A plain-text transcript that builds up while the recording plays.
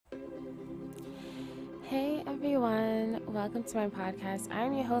Hey everyone, welcome to my podcast.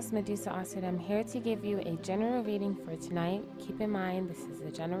 I'm your host Medusa Osgood. I'm here to give you a general reading for tonight. Keep in mind this is a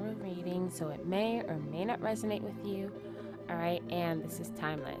general reading, so it may or may not resonate with you. Alright, and this is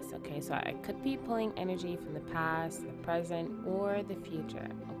timeless. Okay, so I could be pulling energy from the past, the present, or the future.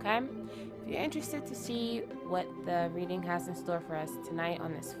 Okay? If you're interested to see what the reading has in store for us tonight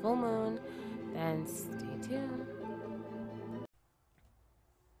on this full moon, then stay tuned.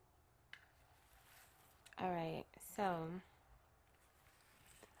 Alright, so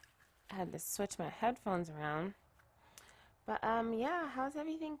I had to switch my headphones around. But yeah, how's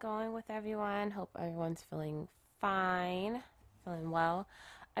everything going with everyone? Hope everyone's feeling fine, feeling well.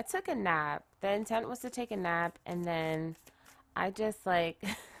 I took a nap. The intent was to take a nap, and then I just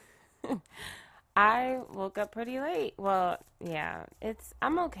I woke up pretty late. Well, yeah,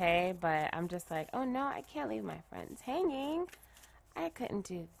 I'm okay, but I'm just like, oh no, I can't leave my friends hanging. I couldn't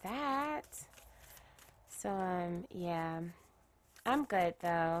do that. So yeah, I'm good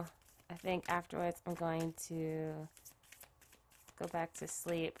though. I think afterwards I'm going to go back to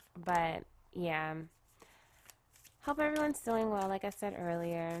sleep. But yeah, hope everyone's doing well. Like I said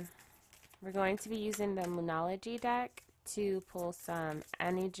earlier, we're going to be using the Moonology deck to pull some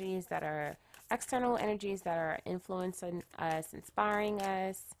energies that are external energies that are influencing us, inspiring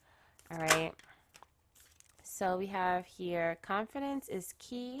us. All right. So we have here confidence is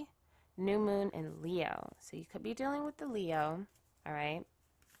key, new moon, and Leo. So you could be dealing with the Leo. All right.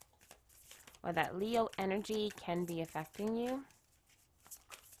 Or that Leo energy can be affecting you.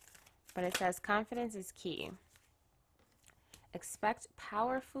 But it says confidence is key. Expect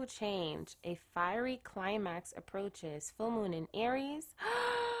powerful change. A fiery climax approaches. Full moon in Aries.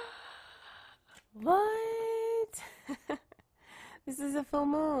 What? This is a full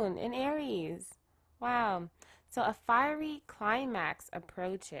moon in Aries. Wow. So a fiery climax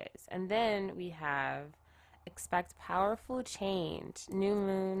approaches. And then we have expect powerful change. New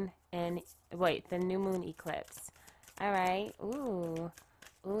moon and wait, the new moon eclipse. All right. Ooh.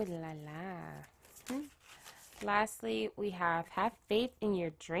 Ooh la la. Lastly, we have faith in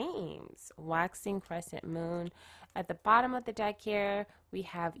your dreams. Waxing crescent moon. At the bottom of the deck here, we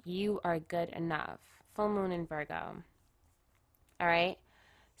have you are good enough. Full moon in Virgo. All right.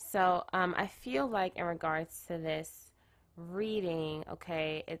 So I feel like in regards to this reading,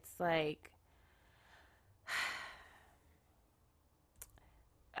 okay, it's like,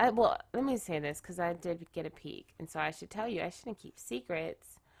 well, let me say this because I did get a peek. And so I should tell you, I shouldn't keep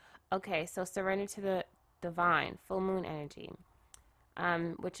secrets. Okay, so surrender to the divine, full moon energy,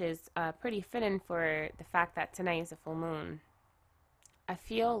 which is pretty fitting for the fact that tonight is a full moon. I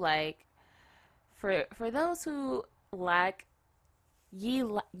feel like for those who lack,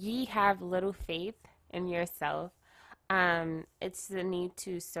 ye have little faith in yourself, it's the need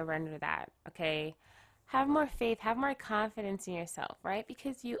to surrender that, okay? Have more faith, have more confidence in yourself, right?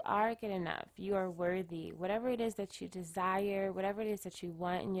 Because you are good enough. You are worthy. Whatever it is that you desire, whatever it is that you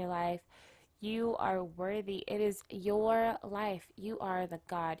want in your life, you are worthy. It is your life. You are the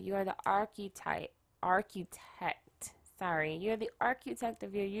God. You are the architect. Sorry. You're the architect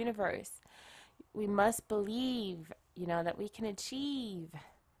of your universe. We must believe, that we can achieve,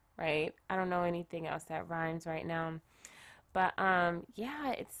 right? I don't know anything else that rhymes right now. But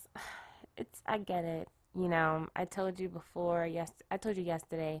yeah, it's I get it. I told you before, I told you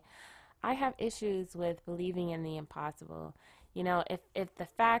yesterday, I have issues with believing in the impossible. If the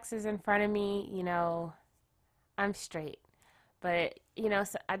facts is in front of me, I'm straight. But,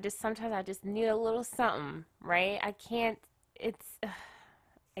 so sometimes I just need a little something, right? I can't,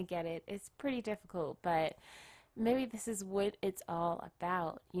 I get it. It's pretty difficult, but maybe this is what it's all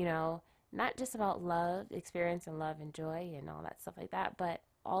about, not just about love, experience and love and joy and all that stuff like that, but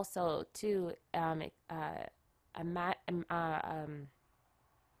also to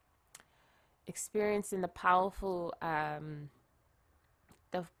experiencing the powerful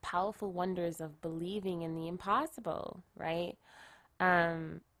wonders of believing in the impossible, right?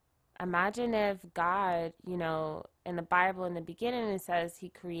 Um, Imagine if God, in the Bible in the beginning it says he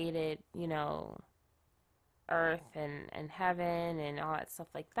created, earth and heaven and all that stuff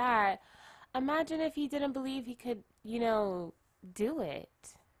like that. Imagine if he didn't believe he could, do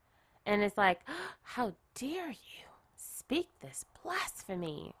it. And it's like, how dare you speak this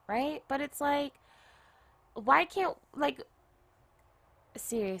blasphemy, right? But it's like, why can't,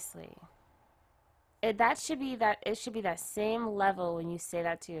 seriously. It should be that same level when you say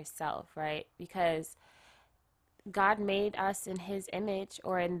that to yourself, right? Because God made us in his image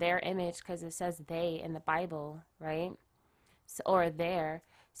or in their image because it says they in the Bible, right? So, or there.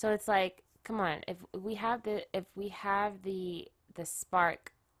 So it's like, come on, if we have the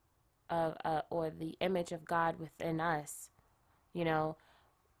spark of or the image of God within us, you know,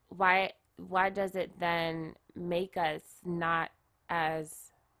 why does it then make us not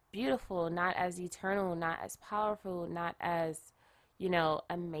as beautiful, not as eternal, not as powerful, not as,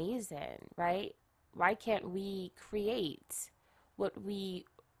 amazing, right? Why can't we create what we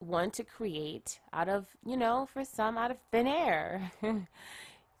want to create out of, for some out of thin air?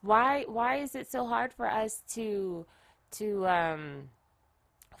 Why is it so hard for us to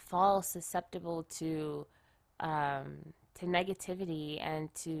fall susceptible to negativity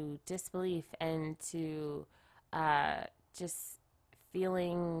and to disbelief and to just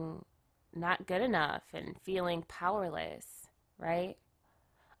feeling not good enough and feeling powerless, right?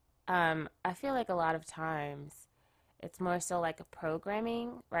 I feel like a lot of times it's more so like a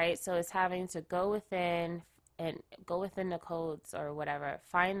programming, right? So it's having to go within and go within the codes or whatever,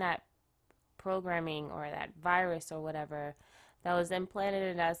 find that programming or that virus or whatever that was implanted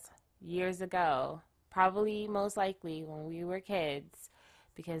in us years ago, probably most likely when we were kids,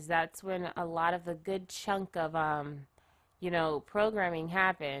 because that's when a lot of the good chunk of programming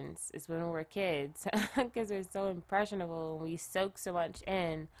happens is when we're kids because we're so impressionable and we soak so much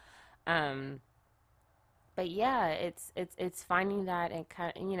in. um but yeah, it's finding that and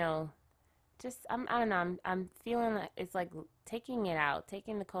kind of, just I don't know, I'm feeling like it's like taking it out,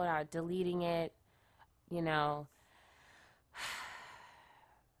 taking the code out, deleting it, you know.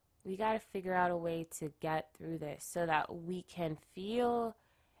 We got to figure out a way to get through this so that we can feel,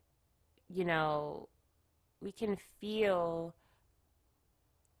 you know, we can feel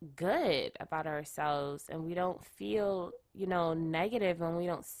good about ourselves and we don't feel, negative when we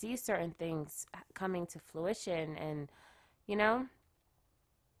don't see certain things coming to fruition. And, you know,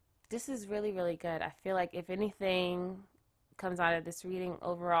 this is really, really good. I feel like if anything comes out of this reading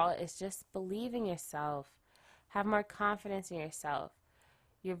overall, it's just believe in yourself, have more confidence in yourself.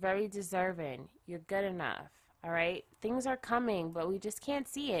 You're very deserving. You're good enough. All right. Things are coming, but we just can't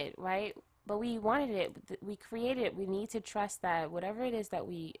see it, right? But we wanted it. We created it. We need to trust that whatever it is that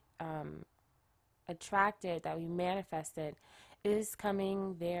we attracted, that we manifested, is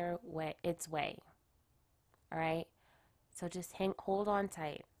coming their way, its way. All right. So just hold on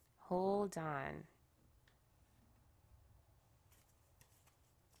tight. Hold on.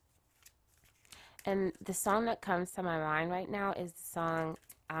 And the song that comes to my mind right now is the song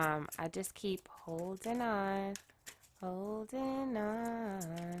I Just Keep Holding On, Holding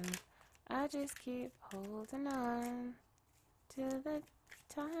On. I just keep holding on till the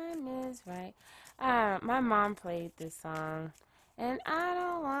time is right. My mom played this song, and I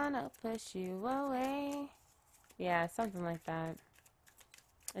don't want to push you away. Yeah, something like that.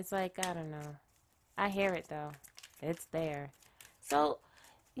 It's like, I don't know. I hear it though. It's there. So,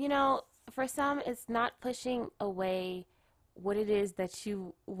 for some, it's not pushing away what it is that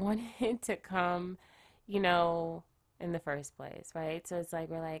you wanted to come, in the first place, right? So it's like,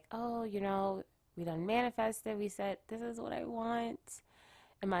 we're like, oh, we done manifested. We said, this is what I want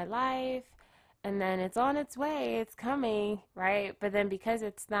in my life. And then it's on its way, it's coming, right? But then because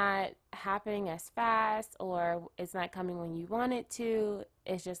it's not happening as fast or it's not coming when you want it to,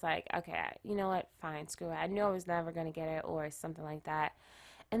 it's just like, okay, you know what? Fine, screw it. I knew I was never going to get it or something like that.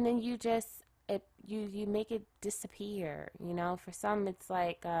 And then you make it disappear, For some, it's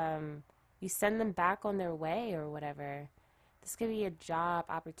like you send them back on their way or whatever. This could be a job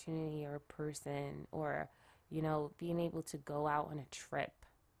opportunity or a person or, being able to go out on a trip,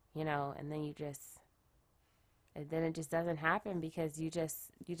 and then and then it just doesn't happen because you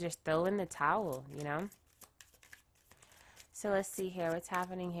just throw in the towel. So let's see here. What's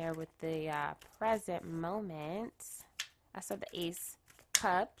happening here with the present moment? I saw the Ace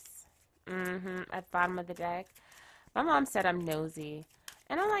Cups at the bottom of the deck. My mom said I'm nosy.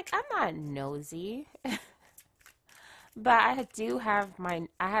 And I'm like, I'm not nosy. But I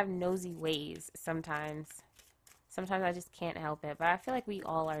have nosy ways sometimes. Sometimes I just can't help it. But I feel like we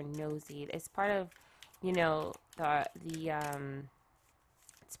all are nosy. It's part of, it's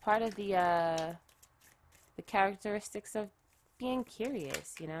part of the characteristics of being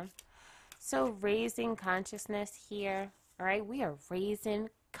curious. So raising consciousness here, all right? We are raising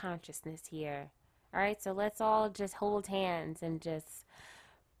consciousness here. All right? So let's all just hold hands and just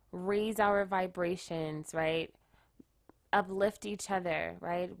raise our vibrations, right? Uplift each other,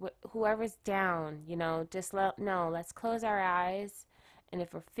 right? Whoever's down, just let's close our eyes. And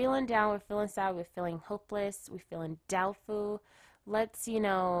if we're feeling down, we're feeling sad, we're feeling hopeless, we're feeling doubtful, let's,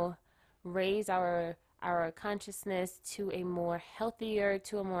 raise our consciousness to a more healthier,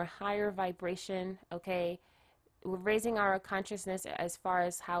 to a more higher vibration, okay? We're raising our consciousness as far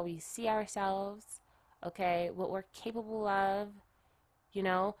as how we see ourselves, okay? What we're capable of,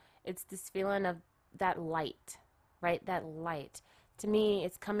 It's this feeling of that light, right? That light. To me,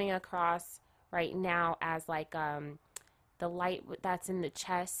 it's coming across right now as like the light that's in the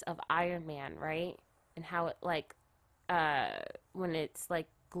chest of Iron Man, right? And how it like uh when it's like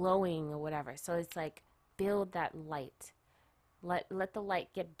glowing or whatever. So it's like build that light. Let the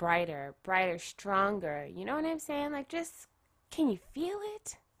light get brighter, brighter, stronger. You know what I'm saying? Like just can you feel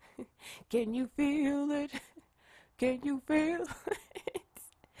it? Can you feel it? Can you feel it?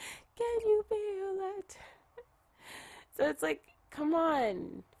 Can you feel it? So it's like, come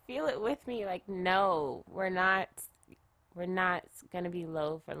on, feel it with me. Like, no, we're not gonna be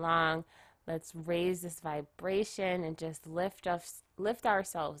low for long. Let's raise this vibration and just lift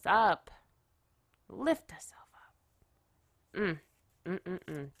ourselves up. Lift ourselves up. Mm, mm, mm,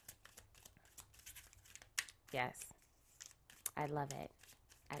 mm. Yes, I love it.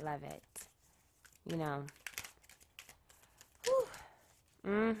 I love it. You know. Whew.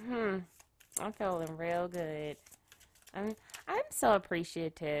 Mm-hmm. I'm feeling real good. I'm I'm so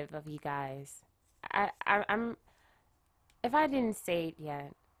appreciative of you guys. I'm if I didn't say it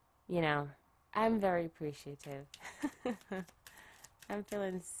yet, you know, I'm very appreciative. I'm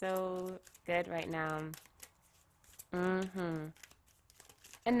feeling so good right now. Mm-hmm.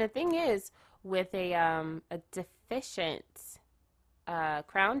 And the thing is, with a deficient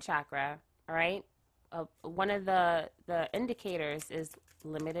crown chakra, all right, one of the indicators is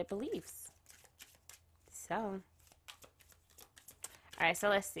limited beliefs. So, all right, so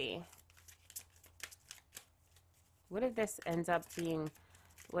let's see. What if this ends up being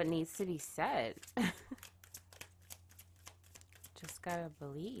what needs to be said? Just gotta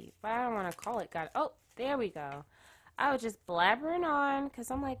believe. But I don't want to call it God. Oh, there we go. I was just blabbering on because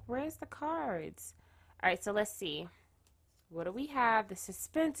I'm like, where's the cards? All right, so let's see. What do we have? The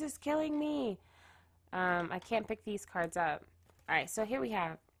suspense is killing me. I can't pick these cards up. All right, so here we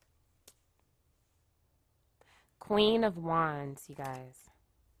have Queen of Wands, you guys.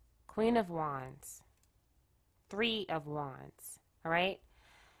 Queen of Wands. Three of Wands. All right.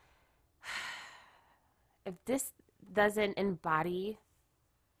 If this doesn't embody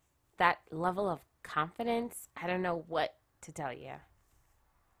that level of confidence, I don't know what to tell you.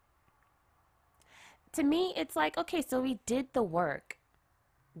 To me, it's like, okay, so we did the work.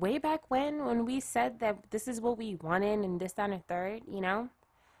 Way back when we said that this is what we wanted and this, that, and a third, you know?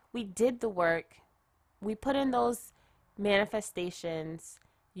 We did the work. We put in those manifestations,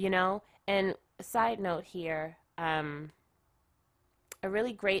 you know? And a side note here, a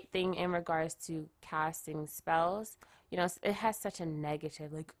really great thing in regards to casting spells, you know, it has such a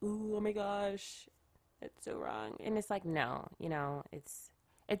negative, like, ooh, oh my gosh, it's so wrong. And it's like, no, you know, it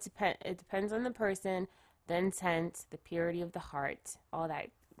depends on the person, the intent, the purity of the heart, all that,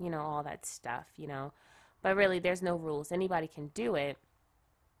 you know, all that stuff, you know. But really, there's no rules. Anybody can do it.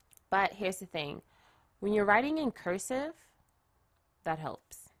 But here's the thing. When you're writing in cursive, that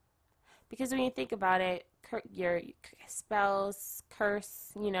helps. Because when you think about it, your spells,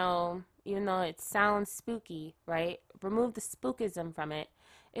 curse, you know, even though it sounds spooky, right? Remove the spookism from it.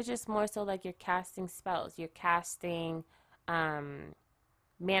 It's just more so like you're casting spells. You're casting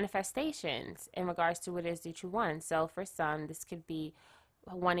manifestations in regards to what it is that you want. So for some, this could be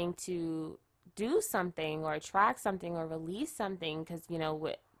wanting to do something or attract something or release something because, you know,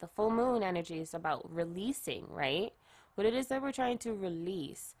 with the full moon energy is about releasing, right? What it is that we're trying to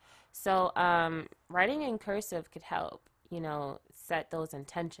release. So writing in cursive could help, you know, set those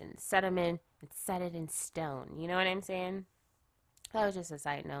intentions, set them in and set it in stone. You know what I'm saying? That was just a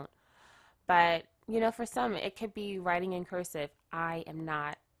side note. But, you know, for some, it could be writing in cursive, I am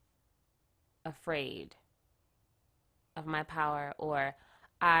not afraid of my power, or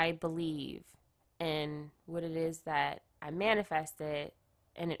I believe in what it is that I manifested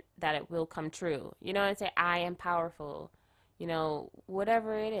and that it will come true. You know what I'm saying? I am powerful. You know,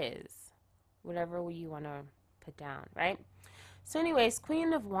 whatever it is, whatever you want to put down, right? So anyways,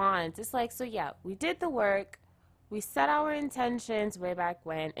 Queen of Wands, it's like, so yeah, we did the work. We set our intentions way back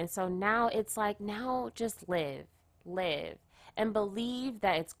when. And so now it's like, now just live, and believe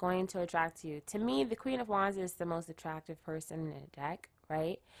that it's going to attract you. To me, the Queen of Wands is the most attractive person in the deck,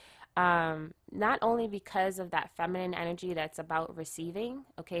 right? Not only because of that feminine energy that's about receiving,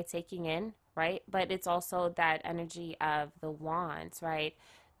 okay, taking in, right? But it's also that energy of the wands, right?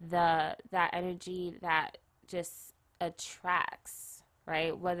 That energy that just attracts,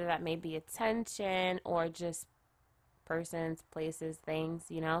 right? Whether that may be attention or just persons, places, things,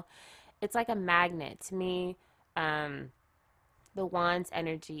 you know. It's like a magnet to me. The wands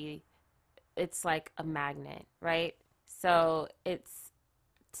energy, it's like a magnet, right? So it's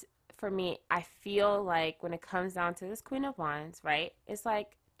for me, I feel like when it comes down to this Queen of Wands, right? It's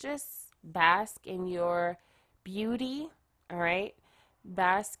like just bask in your beauty, all right?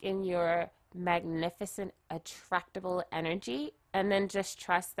 Bask in your magnificent, attractable energy, and then just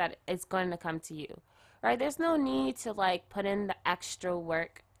trust that it's going to come to you, right? There's no need to like put in the extra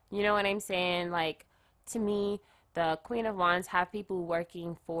work. You know what I'm saying? Like, to me, the Queen of Wands have people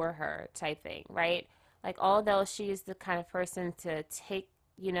working for her type thing, right? Like, although she's the kind of person to take,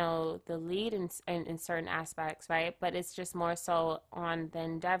 you know, the lead in certain aspects, right? But it's just more so on the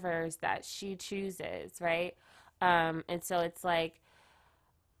endeavors that she chooses, right? And so it's like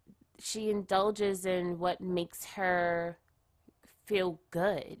she indulges in what makes her feel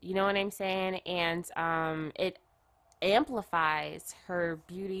good. You know what I'm saying? And it amplifies her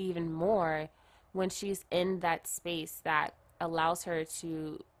beauty even more when she's in that space that allows her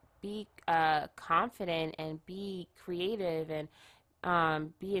to be confident and be creative and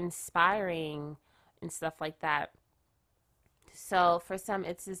be inspiring and stuff like that. So for some,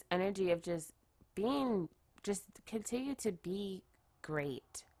 it's this energy of just being, just continue to be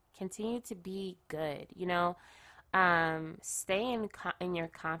great, continue to be good, you know, stay in your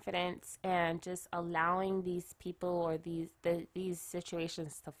confidence and just allowing these people or these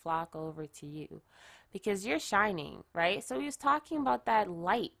situations to flock over to you because you're shining, right? So he was talking about that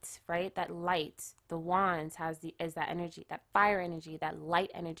light, right? That light, the wands has the is that energy, that fire energy, that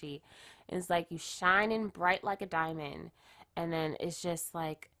light energy. It's like you shining bright like a diamond, and then it's just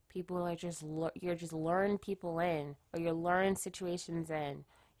like people are just you're just luring people in, or you're luring situations in,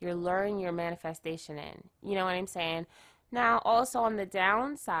 you're luring your manifestation in. You know what I'm saying? Now, also on the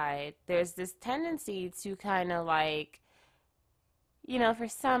downside, there's this tendency to kind of like, you know, for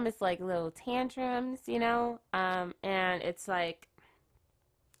some it's like little tantrums, you know, and it's like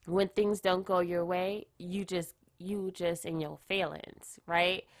when things don't go your way, you just in your feelings,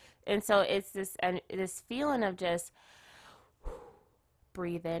 right? And so it's this and this feeling of just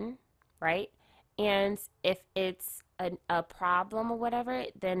breathe in, right? And if it's a problem or whatever,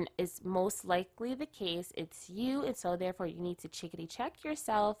 then it's most likely the case it's you. And so therefore you need to chickadee check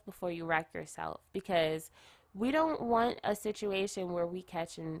yourself before you wreck yourself, because we don't want a situation where we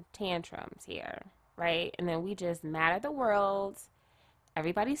catching tantrums here, right? And then we just mad at the world.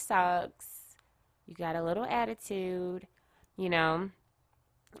 Everybody sucks. You got a little attitude, you know,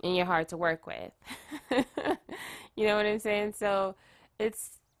 and you're hard to work with. You know what I'm saying? So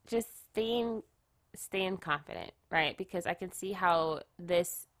it's just staying confident, right? Because I can see how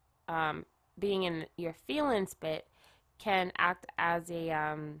this being in your feelings bit can act as a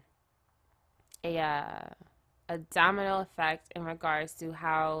uh, a domino effect in regards to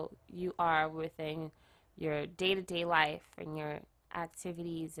how you are within your day-to-day life and your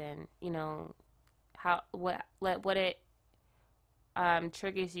activities, and you know how what it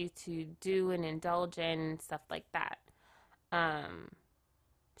triggers you to do and indulge in and stuff like that. Um,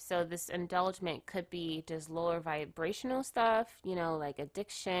 so this indulgement could be just lower vibrational stuff, you know, like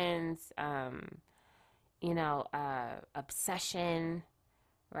addictions, you know, obsession,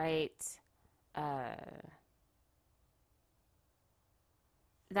 right? Uh,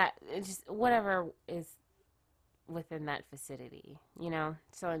 that just whatever is within that vicinity, you know.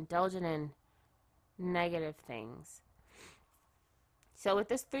 So indulging in negative things. So with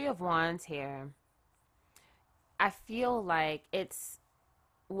this Three of Wands here, I feel like it's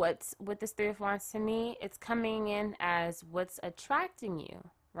what's with this Three of Wands to me, it's coming in as what's attracting you,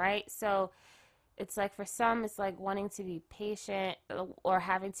 right? So it's like for some, it's like wanting to be patient or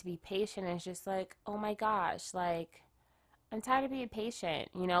having to be patient. And it's just like, oh my gosh, like I'm tired of being patient,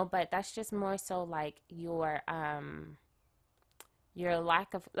 you know, but that's just more so like your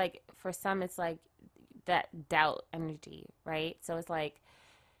lack of, like, for some it's like that doubt energy, right? So it's like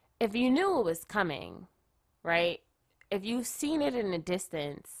if you knew it was coming, right? If you've seen it in the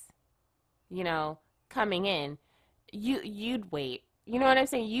distance, you know, coming in, you'd wait. You know what I'm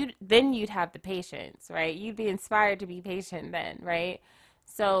saying? You'd have the patience, right? You'd be inspired to be patient then, right?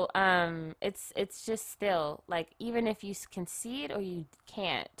 So it's just still like even if you can see it or you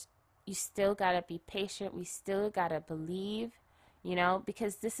can't, you still gotta be patient. We still gotta believe, you know,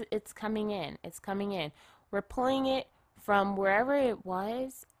 because it's coming in. It's coming in. We're pulling it from wherever it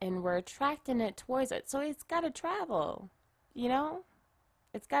was and we're attracting it towards it. So it's gotta travel, you know?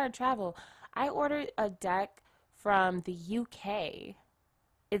 It's gotta travel. I ordered a deck from the UK.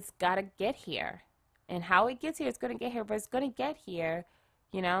 It's gotta get here. And how it gets here, it's gonna get here, but it's gonna get here,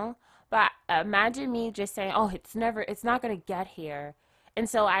 you know? But imagine me just saying, oh, it's not gonna get here. And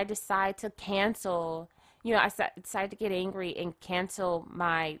so I decide to cancel, you know, decide to get angry and cancel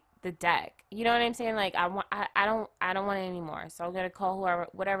the deck. You know what I'm saying? Like I don't want it anymore. So I'm gonna call whoever,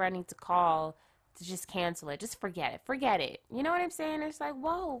 whatever I need to call to just cancel it. Just forget it. Forget it. You know what I'm saying? It's like,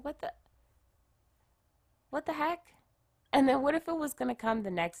 whoa, what the heck? And then what if it was gonna come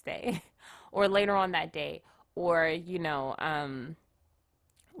the next day or later on that day? Or,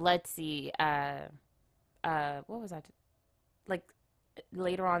 let's see, what was I like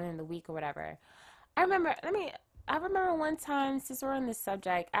later on in the week or whatever. I remember, I remember one time, since we're on this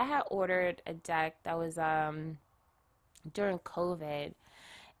subject, I had ordered a deck that was during COVID,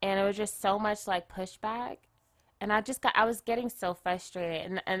 and it was just so much like pushback. And I was getting so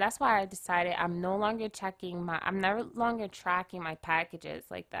frustrated. And that's why I decided I'm no longer tracking my packages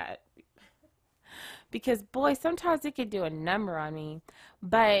like that. Because, boy, sometimes it could do a number on me.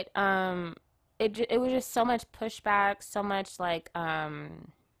 But, it was just so much pushback, so much like, uh,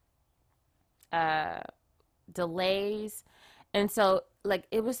 delays. And so, like,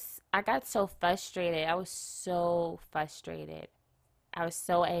 I got so frustrated. I was so frustrated. I was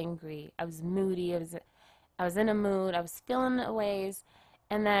so angry. I was moody. I was in a mood. I was feeling the ways.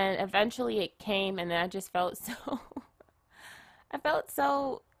 And then eventually it came, and then I just felt so, I felt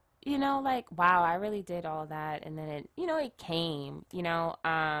so, like, wow, I really did all that. And then it came,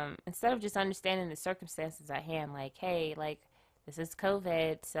 instead of just understanding the circumstances at hand, like, hey, like, this is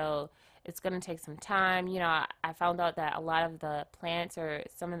COVID, so it's going to take some time. I found out that a lot of the plants or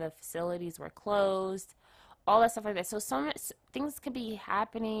some of the facilities were closed, all that stuff like that. So some things could be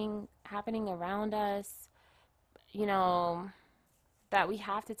happening around us, you know, that we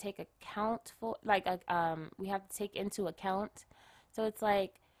have to take account for, like, we have to take into account. So it's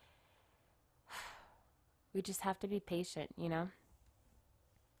like we just have to be patient. We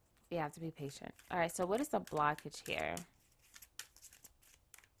have to be patient. All right, so what is the blockage here?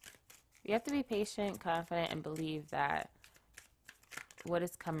 You have to be patient, confident, and believe that what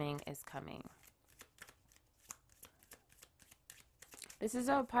is coming is coming. This is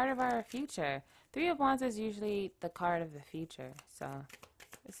a part of our future. Three of Wands is usually the card of the future. So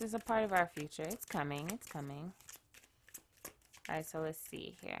this is a part of our future. It's coming. It's coming. All right, so let's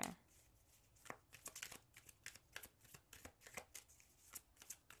see here.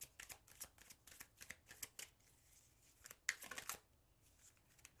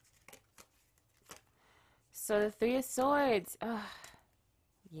 So the Three of Swords. Ugh.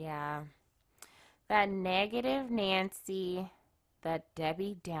 Yeah. That negative Nancy, that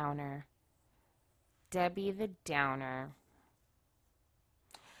Debbie Downer. Debbie the Downer.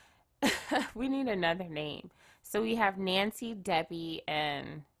 We need another name. So we have Nancy, Debbie,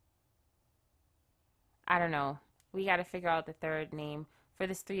 and I don't know. We got to figure out the third name for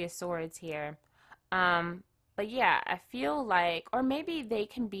this Three of Swords here. But yeah, I feel like, or maybe they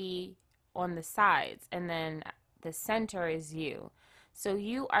can be on the sides, and then the center is you. So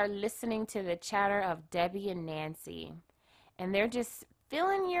you are listening to the chatter of Debbie and Nancy, and they're just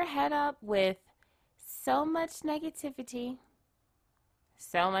filling your head up with so much negativity,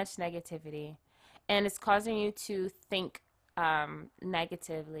 so much negativity, and it's causing you to think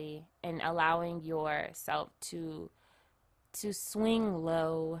negatively and allowing yourself to swing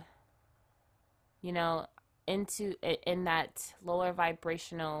low, you know, into in that lower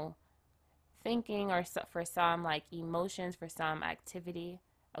vibrational thinking, or for some like emotions, for some activity.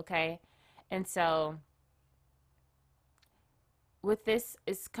 Okay, and so with this,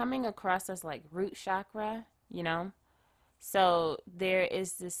 it's coming across as like root chakra. So there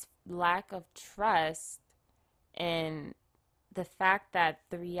is this lack of trust in the fact that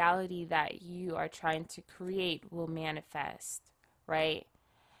the reality that you are trying to create will manifest, right?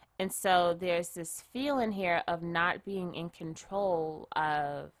 And so there's this feeling here of not being in control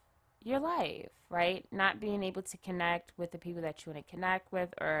of your life, right? Not being able to connect with the people that you want to connect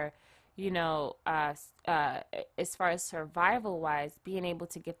with, or, as far as survival wise, being able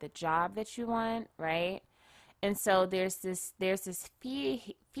to get the job that you want, right? And so there's this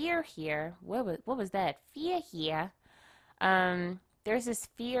fear here. What was that? Fear here. There's this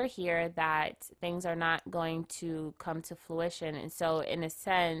fear here that things are not going to come to fruition. And so in a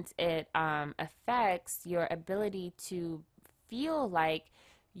sense, it affects your ability to feel like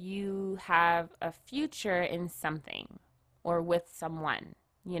you have a future in something or with someone.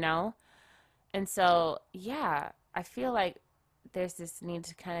 And so, yeah, I feel like there's this need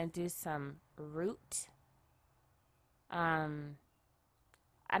to kind of do some root. Um,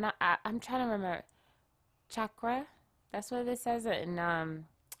 I'm trying to remember chakra. That's what it says in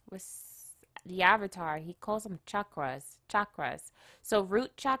with the Avatar. He calls them chakras. So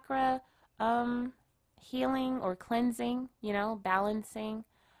root chakra, um, healing or cleansing, balancing.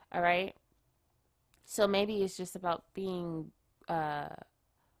 All right. So maybe it's just about being uh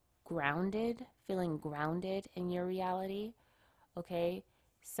grounded, feeling grounded in your reality. Okay.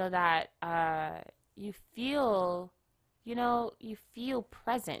 so that you feel, you feel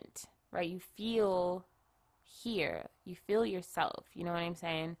present, right? You feel here. You feel yourself. You know what I'm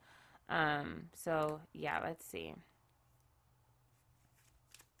saying? So yeah, let's see.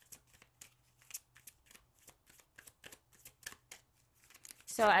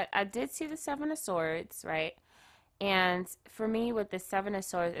 So I did see the Seven of Swords, right? And for me, with the Seven of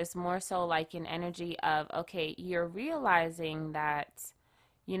Swords, it's more so like an energy of, okay, you're realizing that,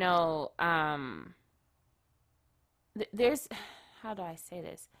 you know, there's, how do I say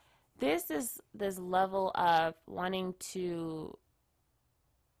this? This level of wanting to,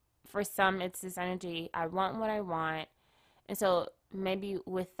 for some, it's this energy, I want what I want. And so maybe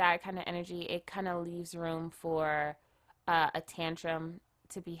with that kind of energy, it kind of leaves room for a tantrum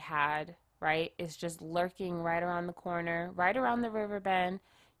to be had, right? It's just lurking right around the corner, right around the river bend.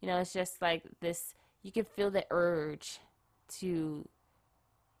 It's just like this, you can feel the urge to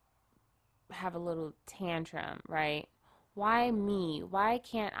have a little tantrum, right? Why me? Why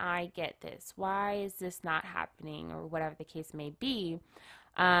can't I get this? Why is this not happening? Or whatever the case may be.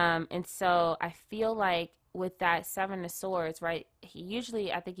 And so I feel like with that Seven of Swords, right? He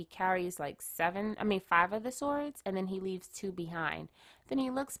usually, I think he carries like five of the swords, and then he leaves two behind. Then he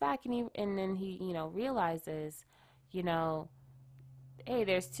looks back and then he, realizes, you know, hey,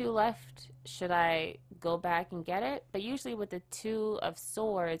 there's two left. Should I go back and get it? But usually with the Two of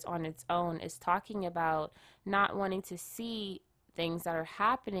Swords on its own is talking about not wanting to see things that are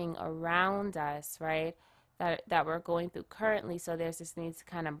happening around us, right? That we're going through currently. So there's this need to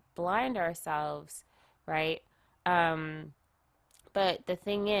kind of blind ourselves, right? Um, but the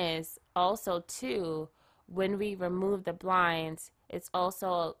thing is also too, when we remove the blinds, it's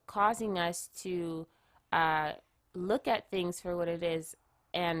also causing us to uh, look at things for what it is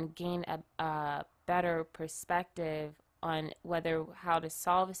and gain a better perspective on whether how to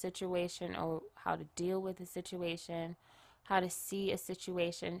solve a situation or how to deal with a situation, how to see a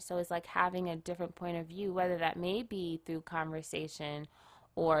situation. So it's like having a different point of view, whether that may be through conversation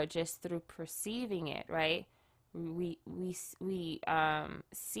or just through perceiving it, right? We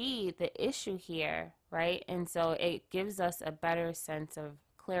see the issue here, right? And so it gives us a better sense of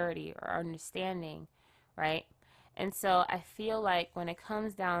clarity or understanding, right? And so I feel like when it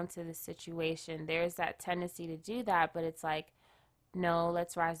comes down to the situation, there's that tendency to do that, but it's like, no,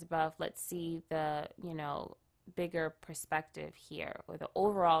 let's rise above. Let's see the, bigger perspective here, or the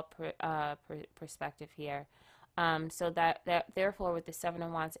overall perspective here. So that therefore with the Seven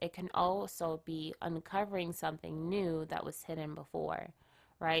of Wands, it can also be uncovering something new that was hidden before,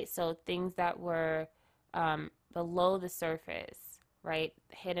 right? So things that were below the surface, right?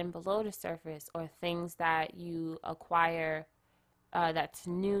 Hidden below the surface, or things that you acquire that's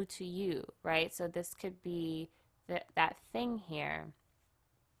new to you, right? So this could be that thing here,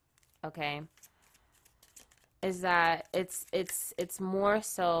 okay? Is that it's more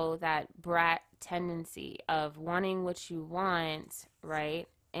so that brat tendency of wanting what you want, right?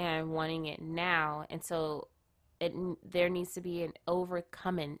 And wanting it now. And so there needs to be an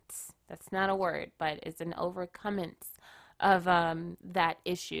overcomance. That's not a word, but it's an overcomance of that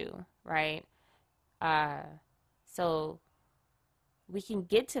issue, right? Uh so we can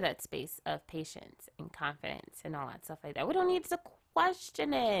get to that space of patience and confidence and all that stuff like that. We don't need to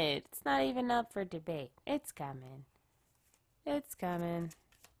question it. It's not even up for debate. It's coming. It's coming.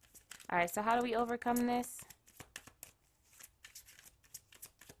 All right, so how do we overcome this?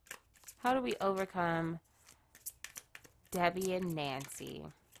 How do we overcome Debbie and Nancy?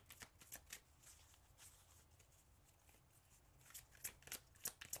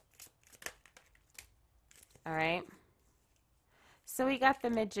 All right. So we got the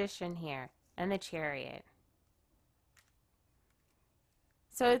Magician here and the Chariot.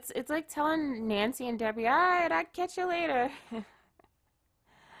 So it's like telling Nancy and Debbie, all right, I'll catch you later.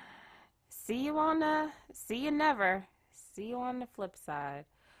 See you never. See you on the flip side,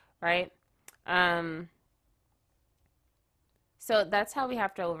 right? Um, so that's how we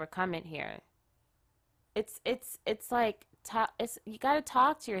have to overcome it here. It's like you got to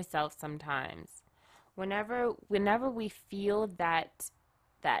talk to yourself sometimes. Whenever we feel that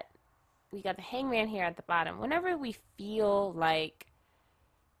we got the Hangman here at the bottom. Whenever we feel like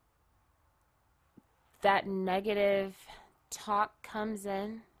that negative talk comes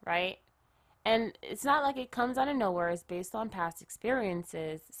in, right? And it's not like it comes out of nowhere. It's based on past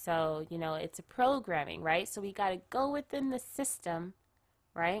experiences. So, it's a programming, right? So we got to go within the system,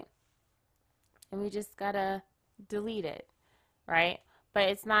 right? And we just got to delete it, right? But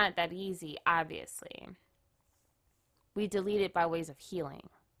it's not that easy, obviously. We delete it by ways of healing,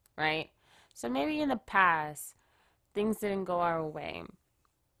 right? So maybe in the past, things didn't go our way.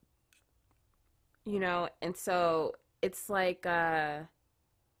 And so it's like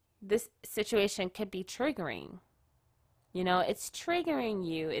this situation could be triggering. It's triggering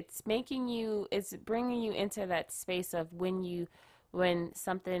you. It's bringing you into that space of when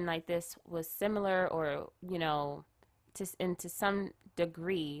something like this was similar or, to some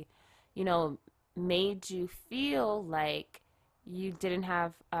degree, you know, made you feel like you didn't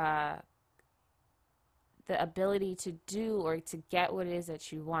have the ability to do or to get what it is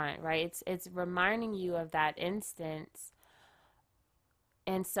that you want, right? It's reminding you of that instance.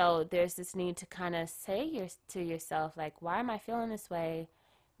 And so there's this need to kind of say to yourself, like, why am I feeling this way?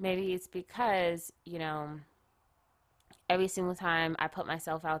 Maybe it's because, every single time I put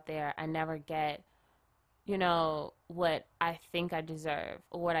myself out there, I never get, what I think I deserve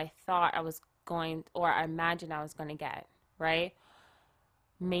or what I thought I was going or I imagined I was going to get, right?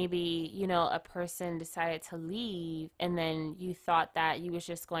 Maybe, a person decided to leave and then you thought that you was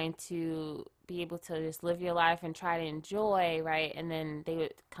just going to be able to just live your life and try to enjoy, right? And then they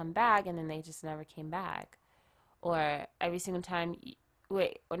would come back and then they just never came back. Or every single time,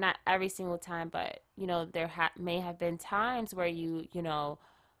 wait, or not every single time, but, there may have been times where you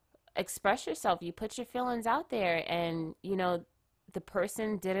express yourself, you put your feelings out there and, the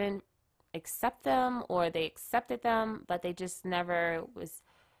person didn't accept them or they accepted them, but they just never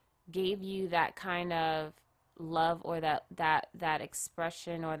gave you that kind of love or that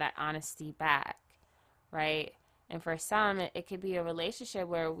expression or that honesty back, right? And for some, it could be a relationship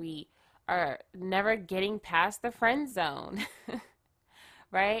where we are never getting past the friend zone,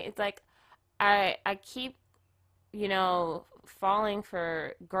 right? It's like I keep, falling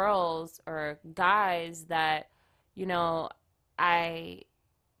for girls or guys that, I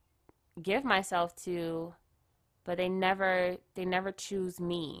give myself to, but they never choose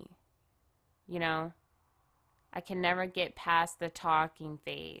me, you know? I can never get past the talking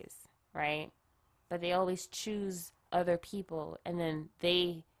phase, right? But they always choose other people and then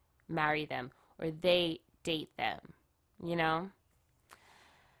they marry them or they date them, you know?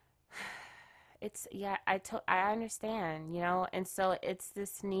 It's, yeah, I understand, And so it's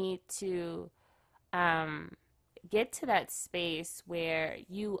this need to um get to that space where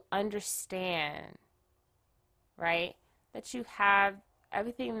you understand, right? That you have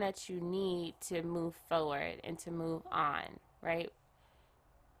everything that you need to move forward and to move on, right?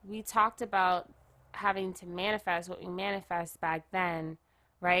 We talked about having to manifest what we manifest back then,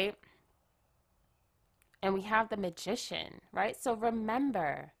 right? And we have the magician, right? So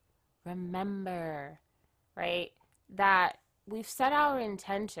remember, right? That we've set our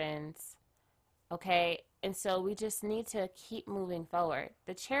intentions, okay? And so we just need to keep moving forward.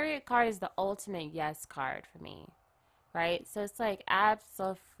 The Chariot card is the ultimate yes card for me, right? So it's like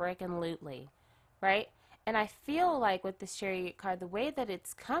absolutely, right? And I feel like with the Chariot card, the way that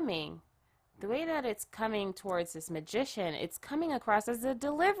it's coming towards this magician, it's coming across as a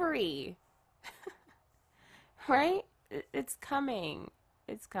delivery, right? It's coming.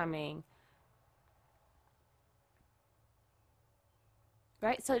 It's coming.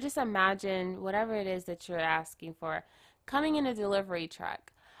 Right? So just imagine whatever it is that you're asking for coming in a delivery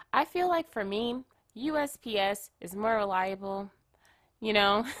truck. I feel like for me, USPS is more reliable, you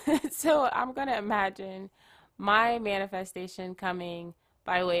know? So I'm going to imagine my manifestation coming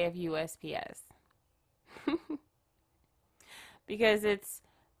by way of USPS. Because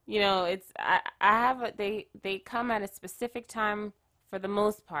I have they come at a specific time for the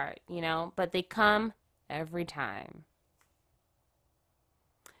most part, but they come every time.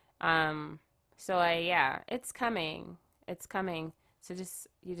 Um, so yeah, it's coming. It's coming. So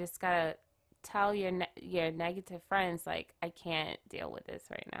you just gotta tell your negative friends like I can't deal with this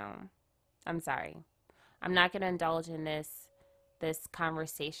right now. I'm sorry. I'm not gonna indulge in this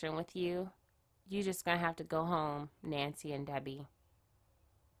conversation with you. You just gonna have to go home, Nancy and Debbie.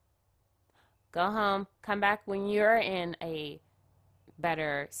 Go home. Come back when you're in a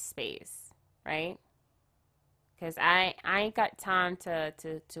better space, right? Because I ain't got time to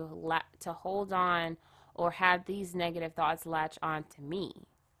hold on or have these negative thoughts latch on to me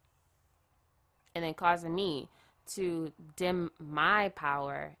and then causing me to dim my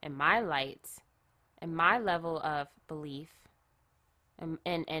power and my light and my level of belief and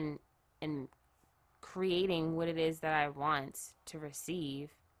creating what it is that I want to receive,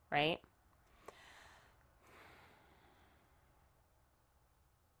 right?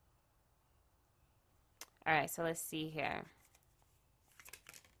 All right, so let's see here.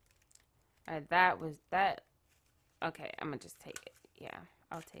 All right, that was that. Okay, I'm gonna just take it. Yeah,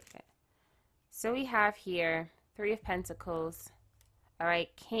 I'll take it. So we have here Three of Pentacles. All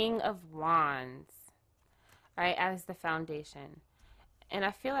right, King of Wands. All right, as the foundation. And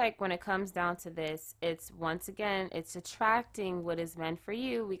I feel like when it comes down to this, it's once again, it's attracting what is meant for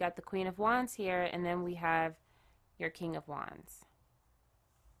you. We got the Queen of Wands here, and then we have your King of Wands.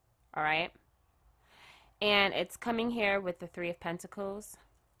 All right. And it's coming here with the Three of Pentacles.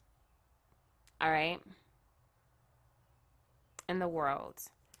 All right. In the world.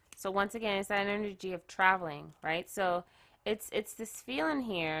 So once again, it's that energy of traveling, right? So it's this feeling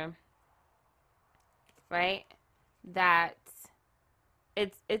here, right? That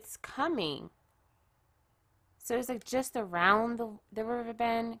it's coming. So it's like just around the river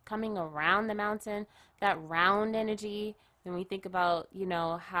bend, coming around the mountain, that round energy. When we think about, you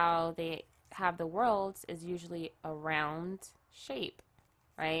know, how they have the worlds is usually a round shape,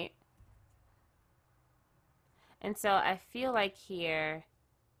 right? And so I feel like here,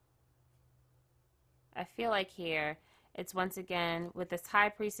 it's once again with this high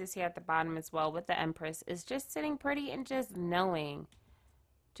priestess here at the bottom as well with the empress is just sitting pretty and just knowing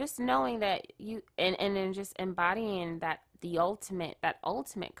that you and then just embodying that that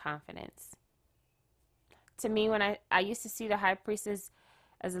ultimate confidence. To me, when I used to see the high priestess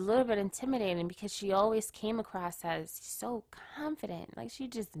as a little bit intimidating because she always came across as so confident, like she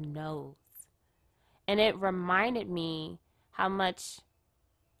just knows. And it reminded me how much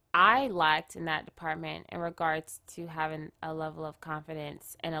I lacked in that department in regards to having a level of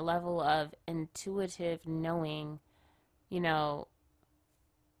confidence and a level of intuitive knowing, you know,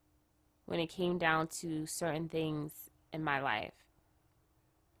 when it came down to certain things in my life.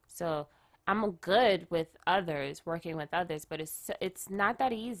 So I'm good with others, working with others, but it's not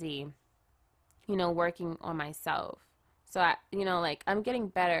that easy, you know, working on myself. So I, you know, like I'm getting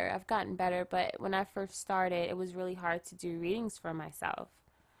better. I've gotten better, but when I first started, it was really hard to do readings for myself,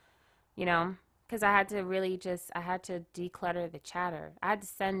 you know, because I had to really I had to declutter the chatter. I had to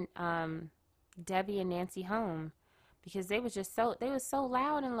send Debbie and Nancy home because they was so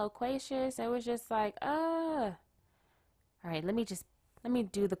loud and loquacious. It was just like, all right, let me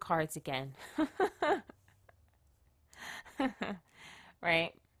do the cards again.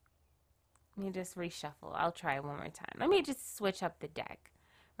 Right? Let me just reshuffle. I'll try one more time. Let me just switch up the deck,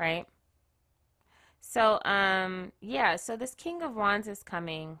 right? So, yeah, so this King of Wands is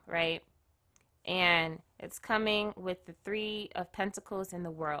coming, right? And it's coming with the Three of Pentacles in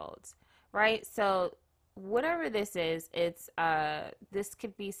the world, right? So, whatever this is, it's this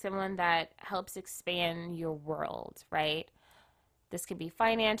could be someone that helps expand your world, right? This could be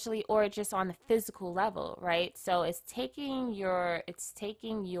financially or just on the physical level, right? So it's taking your,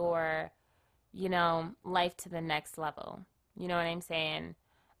 you know, life to the next level. You know what I'm saying?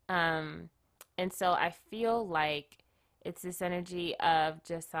 Um, and so I feel like it's this energy of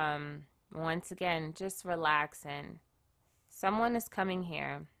just once again, just relaxing. Someone is coming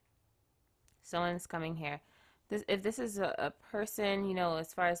here. Someone is coming here. If this is a person, you know,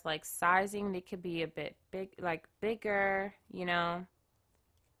 as far as like sizing, they could be a bit like bigger, you know.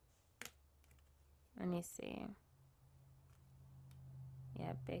 Let me see.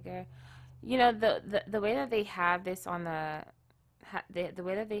 Yeah, bigger. You know, the way that they have this on the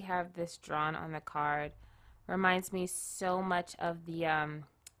way that they have this drawn on the card reminds me so much of the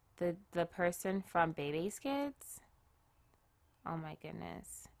person from Baby's Kids. Oh my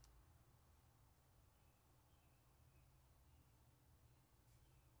goodness.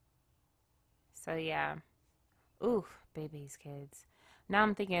 So yeah. Ooh, Baby's Kids. Now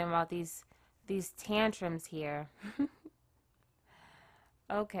I'm thinking about these tantrums here.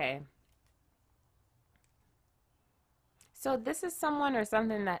 Okay. So this is someone or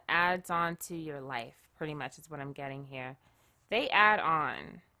something that adds on to your life, pretty much is what I'm getting here. They add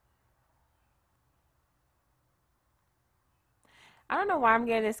on. I don't know why I'm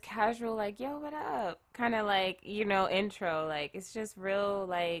getting this casual, like, yo, what up? Kind of like, you know, intro. Like, it's just real,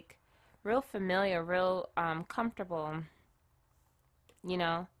 like, real familiar, real comfortable, you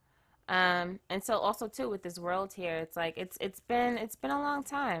know? And so also too with this world here, it's like it's been a long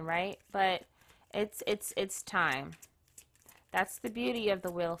time, right? But it's time. That's the beauty of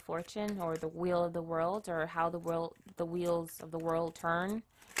the Wheel of Fortune or the Wheel of the World or how the wheels of the world turn,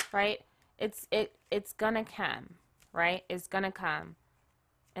 right? It's gonna come, right? It's gonna come.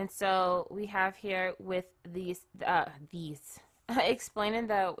 And so we have here with these explaining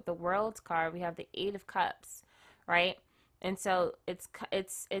the world's card, we have the Eight of Cups, right? And so it's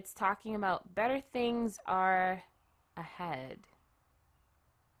talking about better things are ahead.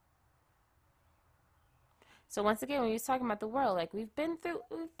 So once again, when you're talking about the world, like we've been through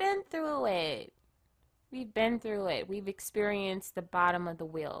it. We've been through it. We've experienced the bottom of the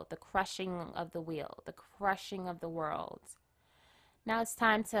wheel, the crushing of the wheel, the crushing of the world. Now it's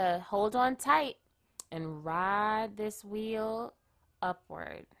time to hold on tight and ride this wheel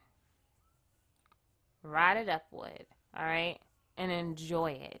upward. Ride it upward. All right? And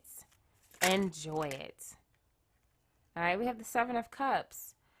enjoy it. Enjoy it. All right? We have the Seven of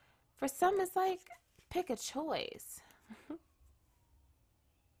Cups. For some, it's like, pick a choice.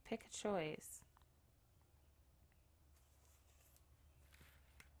 Pick a choice.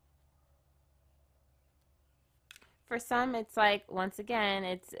 For some, it's like, once again,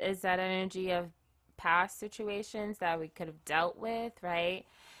 it's that energy of past situations that we could have dealt with, right?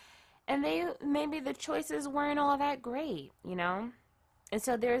 And maybe the choices weren't all that great, you know? And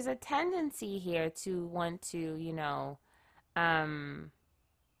so there's a tendency here to want to,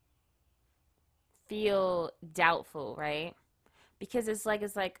 feel doubtful, right? Because it's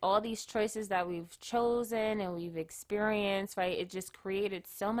like all these choices that we've chosen and we've experienced, right? It just created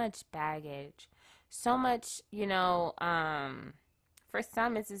so much baggage, so much, for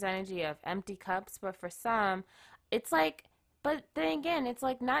some it's this energy of empty cups, but for some it's like, but then again, it's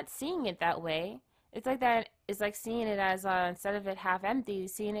like not seeing it that way. It's like that, it's like seeing it as, instead of it half empty,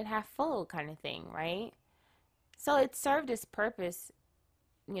 seeing it half full kind of thing, right? So it served its purpose,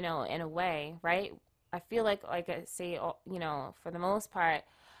 in a way, right? I feel like I say, for the most part,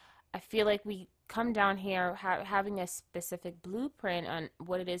 I feel like we come down here having a specific blueprint on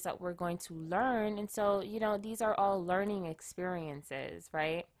what it is that we're going to learn. And so, these are all learning experiences,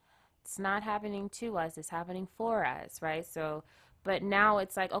 right? It's not happening to us, it's happening for us, right? So, but now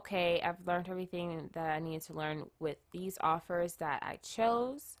it's like, okay, I've learned everything that I needed to learn with these offers that I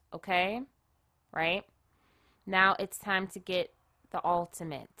chose, okay? Right? Now it's time to get the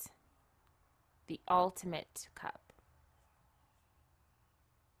ultimate cup.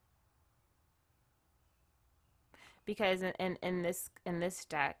 Because in this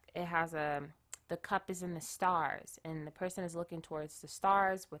deck it has the cup is in the stars, and the person is looking towards the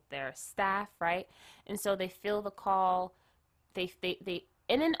stars with their staff, right? And so they feel the call. They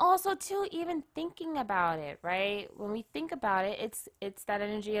and then also too, even thinking about it, right? When we think about it, it's that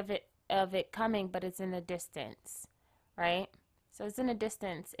energy of it coming, but it's in the distance, right? So it's in a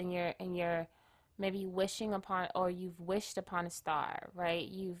distance, and you're maybe wishing upon, or you've wished upon a star, right?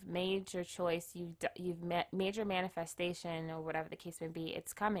 You've made your choice, made your manifestation, or whatever the case may be.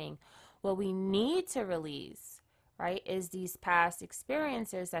 It's coming. What we need to release, right, is these past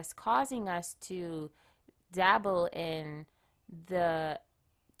experiences that's causing us to dabble in the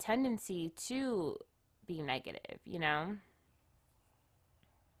tendency to be negative,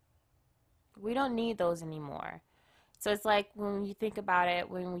 We don't need those anymore. So it's like when you think about it,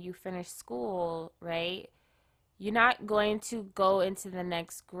 when you finish school, right? You're not going to go into the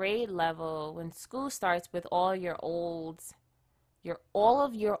next grade level when school starts with all of your old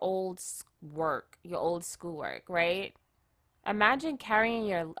work, your old schoolwork, right? Imagine carrying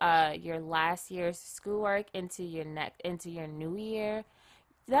your last year's schoolwork into your new year.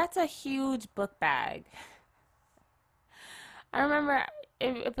 That's a huge book bag. I remember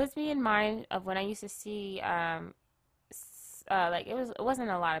it puts me in mind of when I used to see, like it wasn't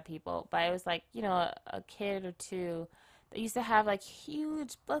a lot of people, but it was like, a kid or two that used to have like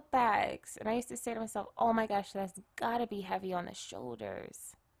huge book bags, and I used to say to myself, "Oh my gosh, that's gotta be heavy on the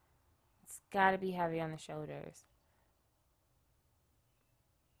shoulders. It's gotta be heavy on the shoulders,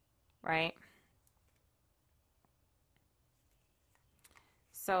 right?"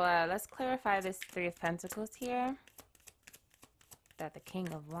 So let's clarify this Three of Pentacles here that the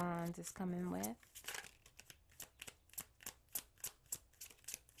King of Wands is coming with.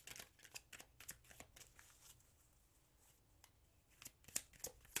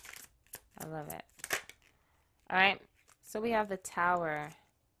 I love it. All right. So we have the Tower.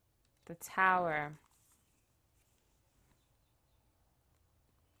 The Tower.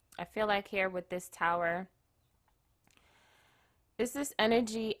 I feel like here with this Tower, it's this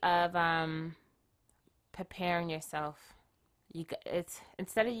energy of preparing yourself. It's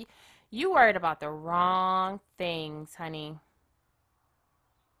instead of you worried about the wrong things, honey.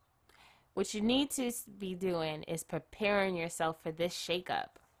 What you need to be doing is preparing yourself for this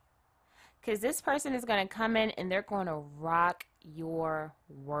shakeup. Because this person is going to come in and they're going to rock your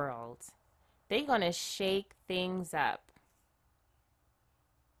world. They're going to shake things up.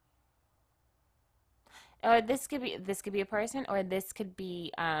 Or this could be a person, or this could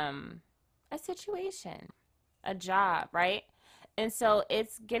be a situation, a job, right? And so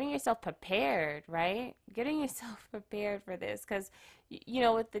it's getting yourself prepared, right? Getting yourself prepared for this, because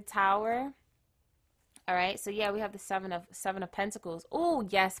with the Tower. All right, so yeah, we have the seven of Pentacles. Oh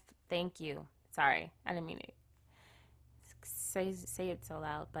yes, thank you. Sorry, I didn't mean to say it so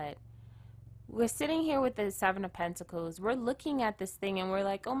loud, but we're sitting here with the Seven of Pentacles. We're looking at this thing and we're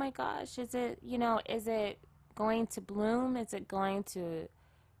like, oh my gosh, is it going to bloom? Is it going to,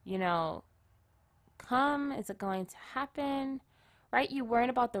 you know, come? Is it going to happen? Right? You're worrying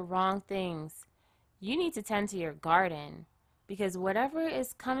about the wrong things. You need to tend to your garden because whatever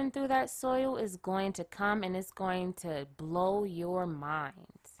is coming through that soil is going to come and it's going to blow your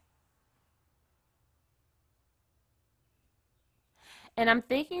mind. And I'm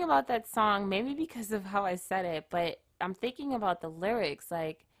thinking about that song, maybe because of how I said it, but I'm thinking about the lyrics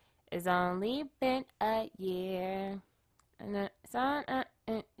like, it's only been a year, and it's on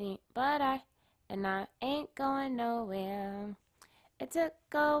but I ain't going nowhere. It took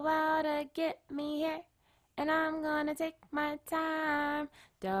a while to get me here, and I'm gonna take my time.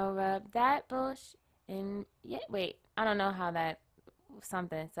 Don't rub that bush in. Yeah, wait, I don't know how that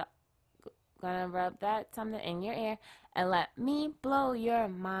something. So gonna rub that something in your ear and let me blow your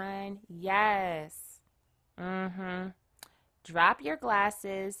mind. Yes. Mm-hmm. Drop your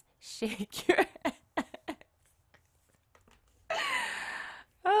glasses. Shake your.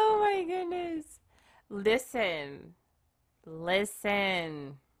 Oh my goodness. Listen.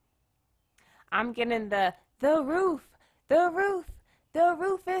 Listen. I'm getting the roof, the roof, the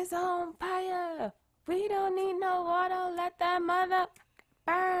roof is on fire. We don't need no water. Let that mother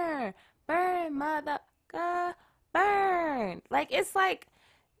burn, burn, mother, burn. Like it's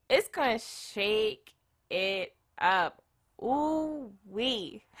gonna shake it up. Ooh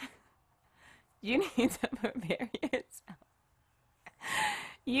wee. You need to prepare yourself.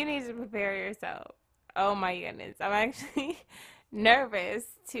 You need to prepare yourself. Oh my goodness. I'm actually nervous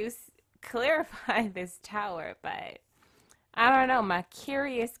to clarify this tower, but I don't know. My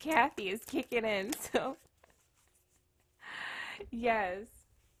curious Kathy is kicking in. So, yes.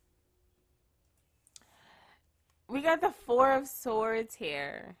 We got the Four of Swords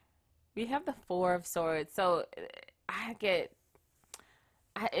here. We have the Four of Swords. So, I get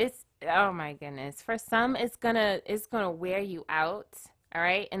it's oh my goodness. For some it's gonna wear you out. All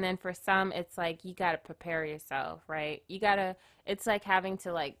right. And then for some it's like you gotta prepare yourself, right? You gotta it's like having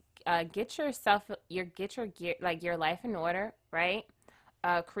to like get yourself get your gear like your life in order, right?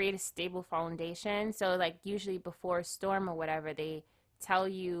 Create a stable foundation. So like usually before a storm or whatever, they tell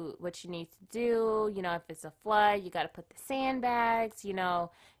you what you need to do. You know, if it's a flood, you got to put the sandbags. You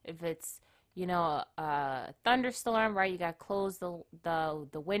know, if it's a thunderstorm, right? You got to close the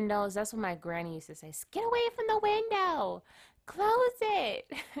windows. That's what my granny used to say. Get away from the window, close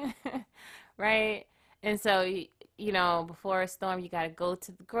it, right? And so before a storm, you got to go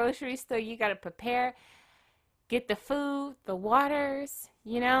to the grocery store. You got to prepare, get the food, the waters,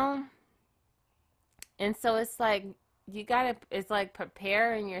 And so it's like it's like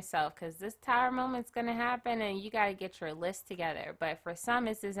preparing yourself because this tower moment's gonna happen and you gotta get your list together. But for some,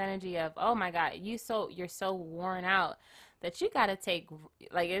 it's this energy of, oh my God, you're so worn out that you gotta take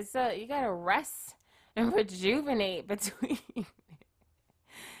like you gotta rest and rejuvenate between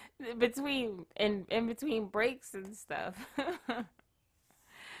in between breaks and stuff,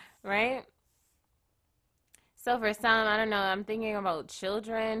 right? So for some, I don't know, I'm thinking about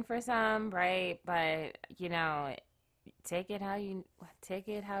children for some, right? But take it how you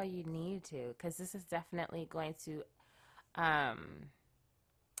need to, because this is definitely going to um,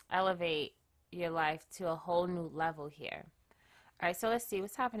 elevate your life to a whole new level here. All right, so let's see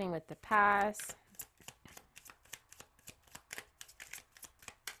what's happening with the past.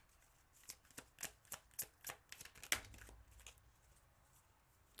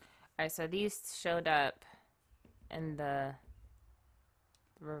 All right, so these showed up in the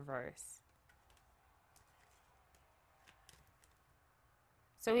reverse.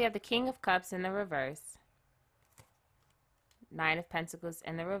 So we have the King of Cups in the reverse, Nine of Pentacles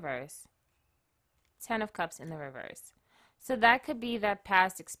in the reverse, Ten of Cups in the reverse. So that could be that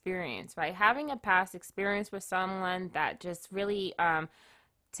past experience, right? Having a past experience with someone that just really,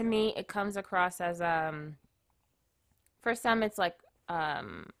 to me, it comes across as, for some, it's like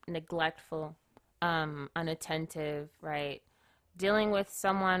neglectful, unattentive, right? Dealing with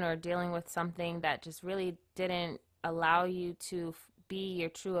someone or dealing with something that just really didn't allow you to be your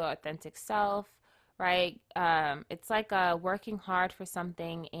true authentic self, right? It's like working hard for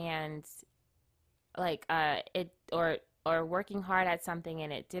something and like it or working hard at something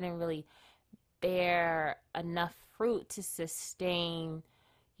and it didn't really bear enough fruit to sustain,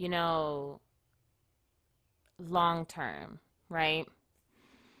 long term, right?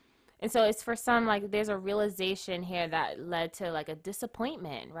 And so it's for some like there's a realization here that led to like a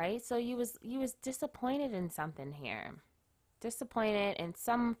disappointment, right? So you was disappointed in something here. Disappointed in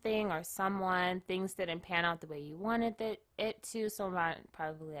something or someone. Things didn't pan out the way you wanted it to. Someone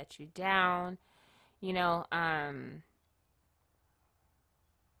probably let you down, you know. And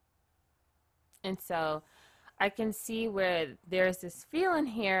so I can see where there's this feeling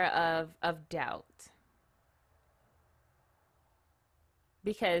here of doubt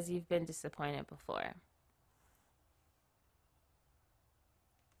because you've been disappointed before.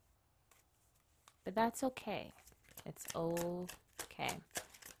 But that's okay. It's okay.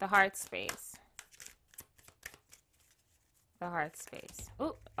 The heart space. The heart space.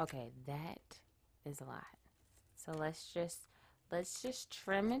 Oh, okay, that is a lot. So let's just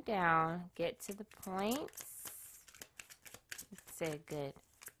trim it down, get to the points. Let's say a good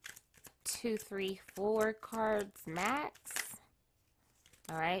 2, 3, 4 cards max.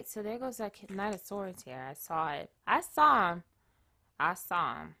 All right, so there goes that Knight of Swords here. I saw it. I saw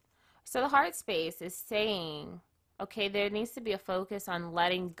him. So the heart space is saying, okay, there needs to be a focus on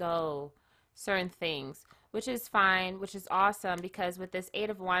letting go certain things, which is fine, which is awesome, because with this Eight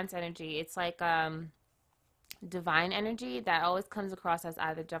of Wands energy, it's like divine energy that always comes across as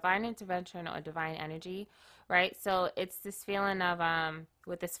either divine intervention or divine energy, right? So it's this feeling of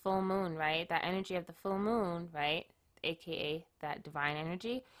with this full moon, right? That energy of the full moon, right? AKA that divine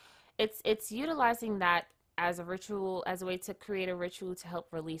energy. It's utilizing that as a ritual, as a way to create a ritual to help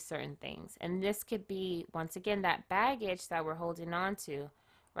release certain things. And this could be, once again, that baggage that we're holding on to,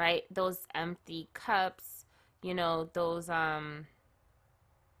 right? Those empty cups, you know, those I'm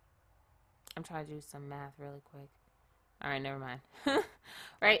trying to do some math really quick. All right, never mind.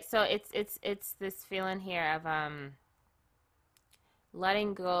 Right? So it's this feeling here of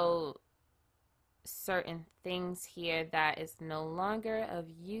letting go certain things here that is no longer of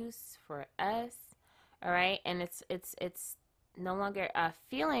use for us. All right? And it's no longer a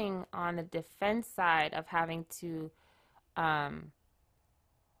feeling on the defense side of having to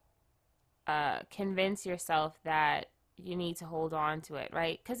convince yourself that you need to hold on to it,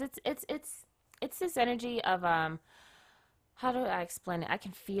 right? Because it's this energy of how do I explain it? I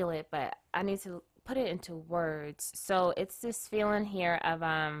can feel it, but I need to put it into words. So it's this feeling here of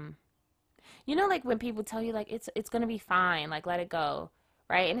you know, like when people tell you like it's gonna be fine, like let it go,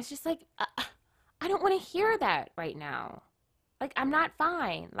 right? And it's just like I don't want to hear that right now. Like I'm not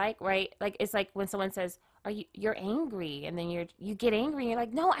fine, like right? Like it's like when someone says, "Are you're angry?" and then you get angry, and you're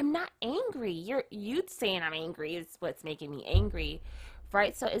like, "No, I'm not angry. You saying I'm angry is what's making me angry."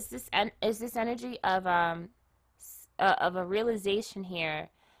 Right? So is this energy of a realization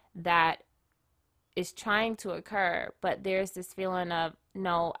here that is trying to occur, but there's this feeling of,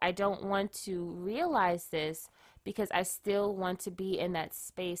 no, I don't want to realize this because I still want to be in that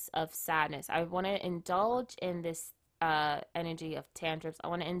space of sadness. I want to indulge in this energy of tantrums. I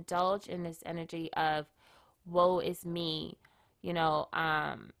want to indulge in this energy of woe is me, you know,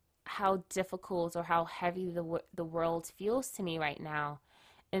 how difficult or how heavy the world feels to me right now.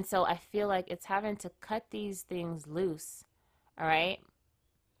 And so I feel like it's having to cut these things loose. All right.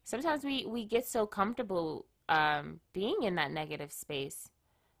 Sometimes we get so comfortable being in that negative space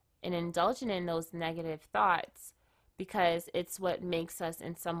and indulging in those negative thoughts because it's what makes us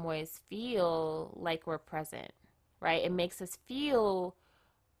in some ways feel like we're present, right? It makes us feel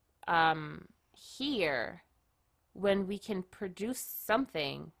here when we can produce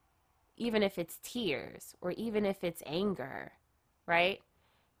something, even if it's tears or even if it's anger, right?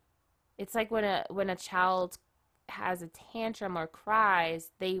 It's like when a child has a tantrum or cries,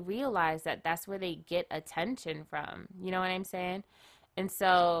 they realize that that's where they get attention from. You know what I'm saying? And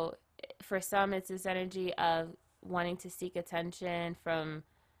so for some, it's this energy of wanting to seek attention from,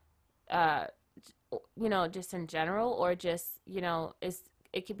 uh, you know, just in general, or just, you know,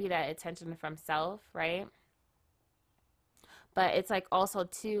 it could be that attention from self, right? But it's like also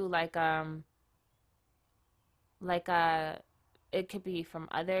too like it could be from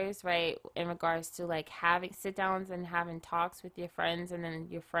others, right? In regards to like having sit downs and having talks with your friends, and then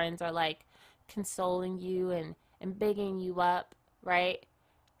your friends are like consoling you and bigging you up, right?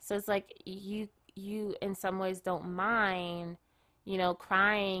 So it's like you in some ways don't mind, you know,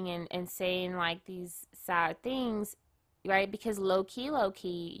 crying and saying like these sad things, right? Because low key,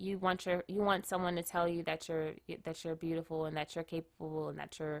 you want someone to tell you that you're beautiful and that you're capable and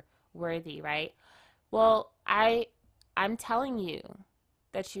that you're worthy, right? Well, I'm telling you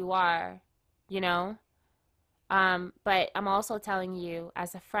that you are, you know? But I'm also telling you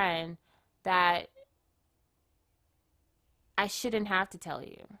as a friend that I shouldn't have to tell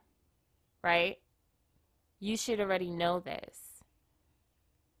you, right? You should already know this.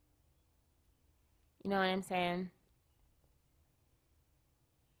 You know what I'm saying?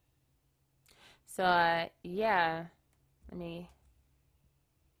 So, yeah, let me,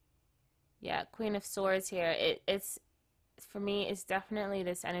 yeah, Queen of Swords here. It's for me, it's definitely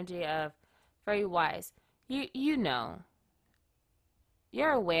this energy of very wise. You know,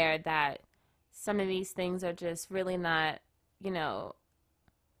 you're aware that some of these things are just really not, you know,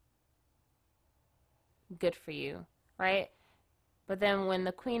 good for you, right? But then when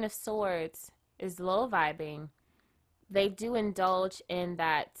the Queen of Swords is low vibing, they do indulge in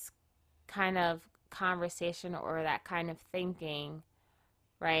that kind of conversation or that kind of thinking,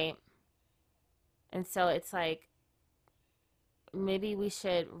 right? And so it's like maybe we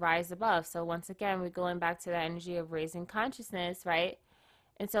should rise above. So once again, we're going back to that energy of raising consciousness, right?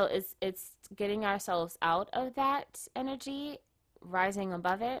 And so it's getting ourselves out of that energy, rising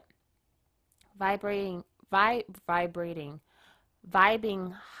above it, vibrating, vibrating,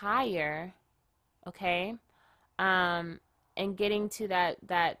 vibing higher, okay? And getting to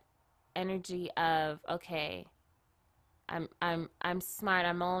that energy of, okay, I'm smart,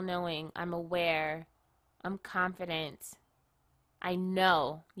 I'm all knowing, I'm aware, I'm confident. I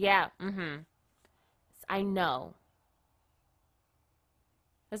know. Yeah, I know.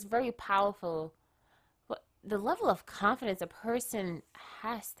 That's very powerful. But the level of confidence a person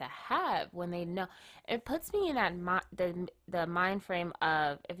has to have when they know, it puts me in that the mind frame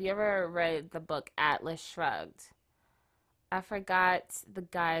of, if you ever read the book Atlas Shrugged, I forgot the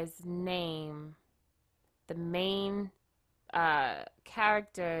guy's name, the main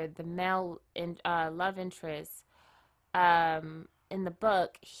character, the male love interest in the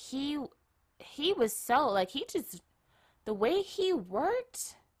book. He was so like, he just, the way he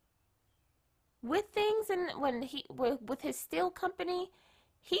worked with things, and when he with his steel company,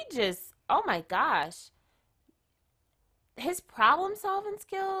 he just, oh my gosh, his problem solving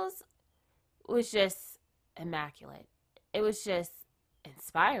skills was just immaculate. It was just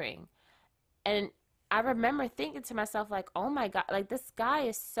inspiring. And I remember thinking to myself, like, oh my God, like, this guy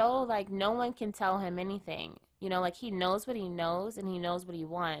is so, like, no one can tell him anything. You know, like, he knows what he knows and he knows what he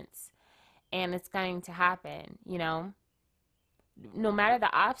wants. And it's going to happen, you know? No matter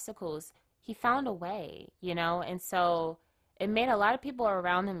the obstacles, he found a way, you know? And so it made a lot of people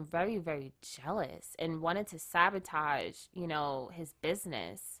around him very, very jealous and wanted to sabotage, you know, his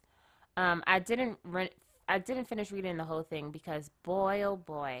business. I didn't finish reading the whole thing because, boy, oh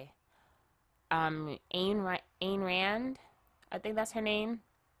boy, Ayn Rand, I think that's her name.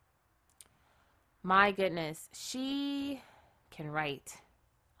 My goodness, she can write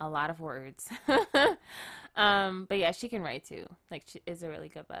a lot of words. But yeah, she can write too. Like, she is a really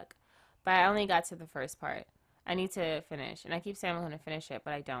good book. But I only got to the first part. I need to finish, and I keep saying I'm going to finish it,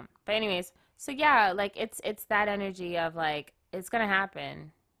 but I don't. But anyways, so yeah, like, it's that energy of, like, it's going to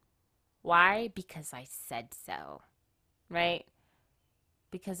happen. Why? Because I said so, right?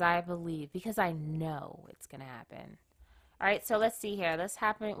 Because I believe, because I know it's going to happen. All right, so let's see here. What's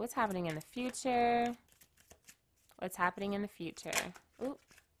happening in the future? What's happening in the future? Ooh.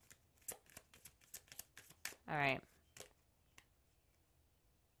 All right.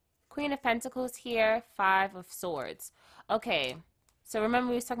 Queen of Pentacles here, Five of Swords. Okay, so remember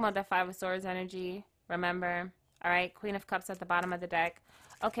we was talking about the Five of Swords energy? Remember? All right, Queen of Cups at the bottom of the deck.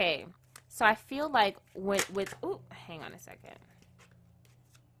 Okay, so I feel like ooh, hang on a second.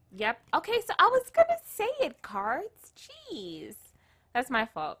 Yep. Okay, so I was gonna say it, cards. Jeez. That's my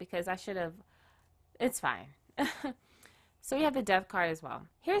fault because I should have. It's fine. So we have the Death card as well.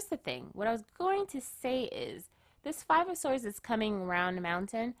 Here's the thing. What I was going to say is this Five of Swords is coming around the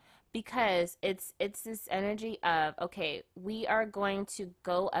mountain because it's this energy of, okay, we are going to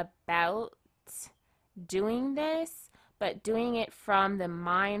go about doing this, but doing it from the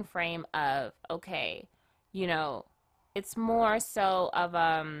mind frame of, okay, you know, it's more so of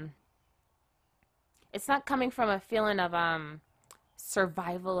it's not coming from a feeling of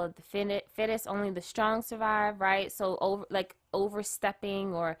survival of the fittest, only the strong survive, right? So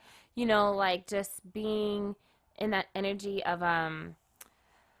overstepping, or, you know, like, just being in that energy of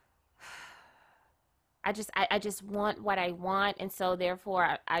I just want what I want, and so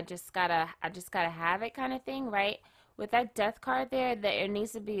therefore I just gotta have it, kind of thing, right? With that Death card there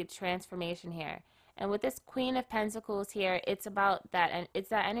needs to be a transformation here. And with this Queen of Pentacles here, it's about that, and it's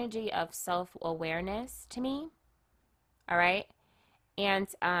that energy of self-awareness to me. All right? And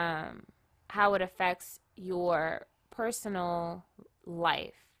how it affects your personal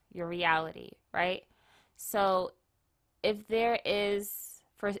life, your reality, right? So if there is,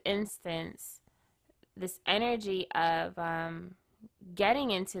 for instance, this energy of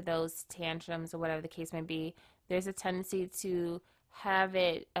getting into those tantrums or whatever the case may be, there's a tendency to have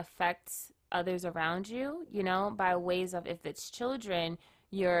it affect others around you, you know, by ways of, if it's children,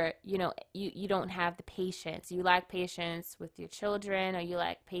 you don't have the patience. You lack patience with your children, or you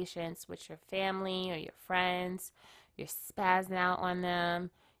lack patience with your family or your friends. You're spazzing out on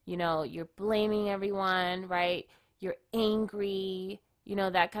them. You know, you're blaming everyone, right? You're angry. you know,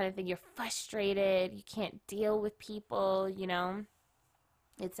 that kind of thing. You're frustrated, you can't deal with people, you know,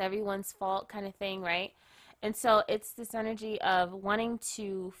 it's everyone's fault kind of thing, right? And so it's this energy of wanting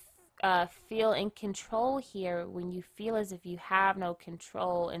to feel in control here when you feel as if you have no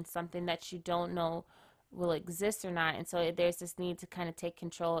control in something that you don't know will exist or not. And so there's this need to kind of take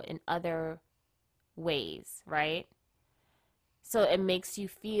control in other ways, right? So it makes you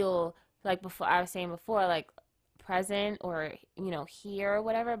feel like, before I was saying before, like present, or you know, here or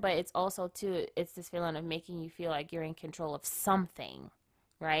whatever, but it's also too, it's this feeling of making you feel like you're in control of something,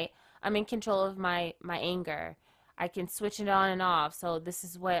 right? I'm in control of my anger. I can switch it on and off. So this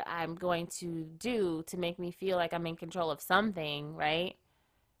is what I'm going to do to make me feel like I'm in control of something, right?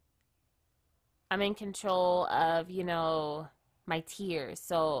 I'm in control of, you know, my tears.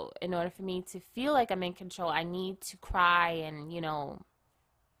 So in order for me to feel like I'm in control, I need to cry and, you know,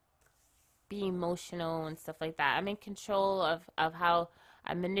 be emotional and stuff like that. I'm in control of how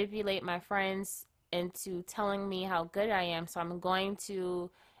I manipulate my friends into telling me how good I am. So I'm going to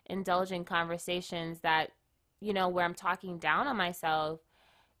indulge in conversations that, you know, where I'm talking down on myself,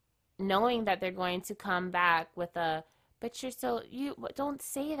 knowing that they're going to come back with a, but you're so, you don't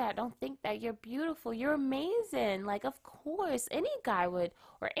say that, don't think that, you're beautiful, you're amazing, like of course any guy would,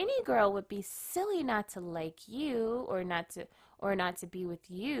 or any girl would be silly not to like you, or not to be with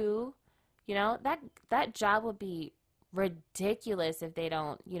you, you know, that job would be ridiculous if they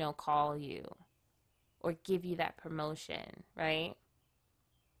don't, you know, call you or give you that promotion, right?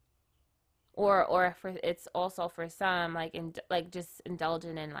 Or for, it's also for some like in like just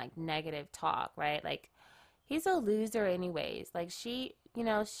indulging in like negative talk, right? Like he's a loser anyways. Like she, you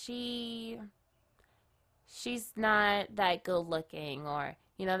know, she's not that good looking, or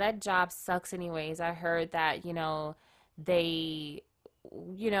you know, that job sucks anyways. I heard that, you know, they,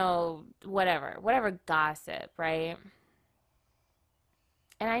 you know, whatever gossip, right?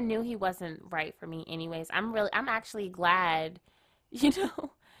 And I knew he wasn't right for me anyways. I'm actually glad, you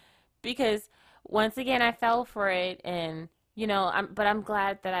know, because once again I fell for it, and you know, I'm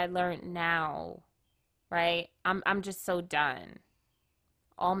glad that I learned now, right? I'm just so done.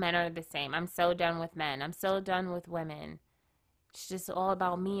 All men are the same. I'm so done with men. I'm so done with women. It's just all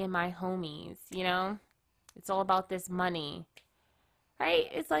about me and my homies, you know? It's all about this money, right?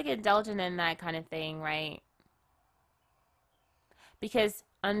 It's like indulging in that kind of thing, right? Because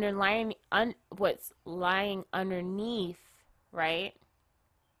what's lying underneath, right,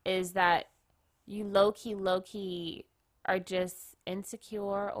 is that you low key are just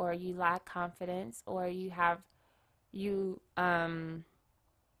insecure, or you lack confidence, or you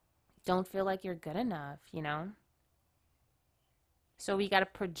don't feel like you're good enough, you know? So we got to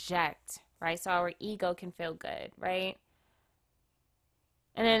project, right? So our ego can feel good, right?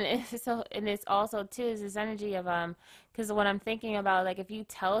 And then it's also too is this energy of because what I'm thinking about, like if you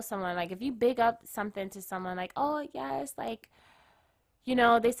tell someone, like if you big up something to someone, like, oh yes, like, you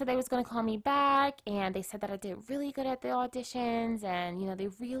know, they said they was going to call me back, and they said that I did really good at the auditions, and you know, they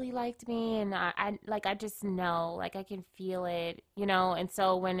really liked me, and I like, I just know, like I can feel it, you know. And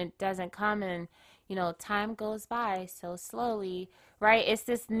so when it doesn't come, and you know, time goes by so slowly, right? It's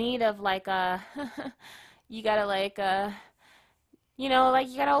this need of like you gotta like you know, like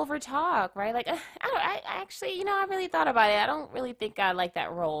you gotta over talk, right? Like I actually, you know, I really thought about it. I don't really think I like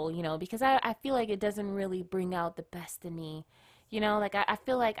that role, you know, because I feel like it doesn't really bring out the best in me. You know, like I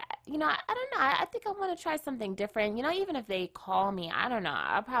feel like, you know, I don't know. I think I want to try something different. You know, even if they call me, I don't know.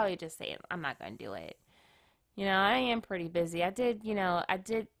 I'll probably just say I'm not gonna do it. You know, I am pretty busy. I did, you know,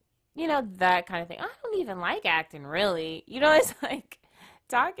 that kind of thing. I don't even like acting really. You know, it's like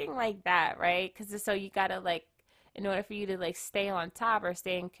talking like that, right? Because so you gotta like, in order for you to like stay on top or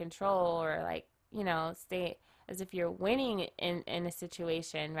stay in control, or like, you know, stay as if you're winning in a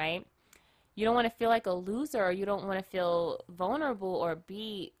situation, right? You don't want to feel like a loser, or you don't want to feel vulnerable or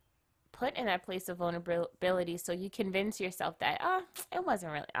be put in that place of vulnerability. So you convince yourself that, oh, it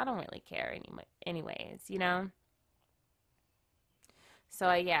wasn't really, I don't really care anyways, you know?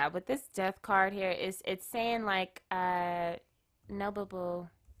 So yeah, with this death card here, is it's saying like, no, boo boo,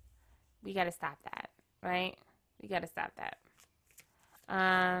 we gotta stop that, right? We gotta stop that.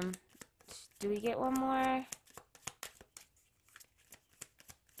 Um, do we get one more?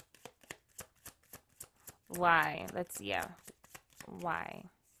 Why? Let's see. Yeah, why?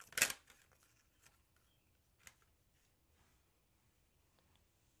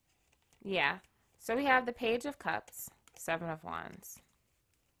 Yeah. So we have the Page of Cups, Seven of Wands.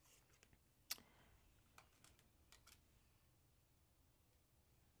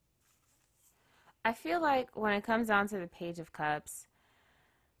 I feel like when it comes down to the Page of Cups,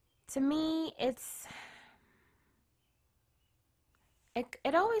 to me, it's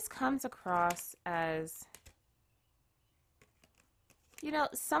it always comes across as,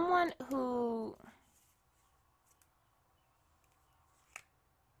 someone who,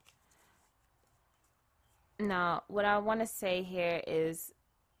 no, what I want to say here is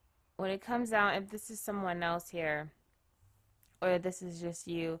when it comes out, if this is someone else here, or this is just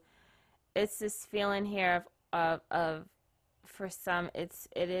you, it's this feeling here of for some, it's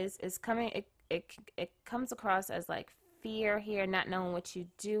coming, it comes across as like fear here, not knowing what you're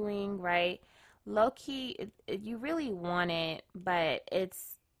doing, right? Low key, you really want it, but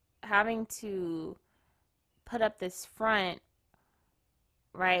it's having to put up this front,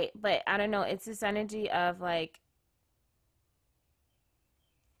 right? But I don't know, it's this energy of like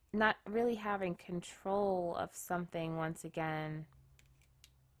not really having control of something once again.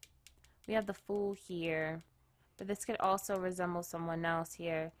 We have the Fool here, but this could also resemble someone else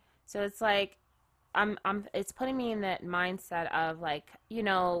here. So it's like it's putting me in that mindset of like,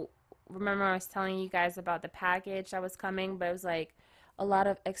 remember I was telling you guys about the package that was coming, but it was like a lot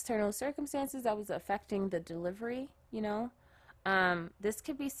of external circumstances that was affecting the delivery, this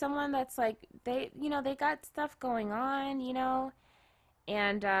could be someone that's like they got stuff going on,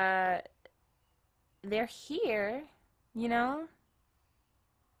 and they're here, you know,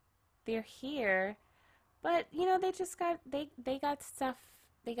 they're here, but they just they got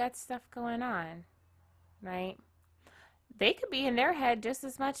stuff going on, right? They could be in their head just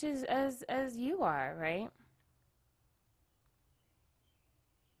as much as you are, right?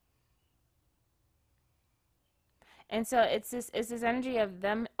 And so it's this energy of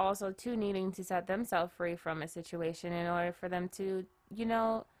them also too needing to set themselves free from a situation in order for them to,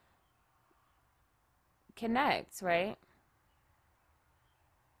 connect, right?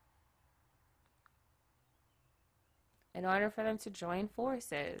 In order for them to join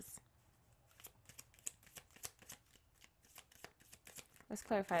forces. Let's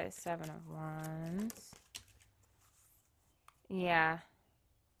clarify the Seven of Wands. Yeah.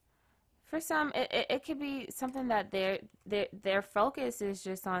 For some, it could be something that their focus is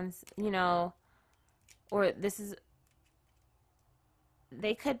just on, or this is,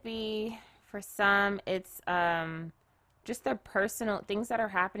 they could be, for some, it's just their personal things that are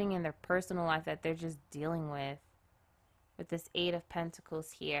happening in their personal life that they're just dealing with this Eight of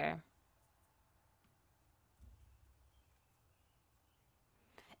Pentacles here.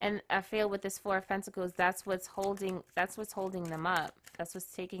 And I feel with this Four of Pentacles, that's what's holding them up. That's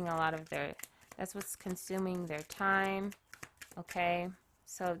what's taking a lot of that's what's consuming their time. Okay.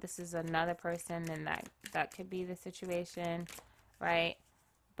 So if this is another person, then that could be the situation, right?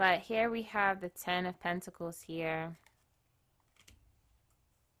 But here we have the Ten of Pentacles here.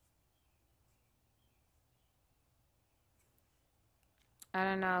 I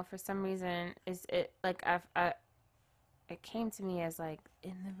don't know, for some reason, is it like it came to me as like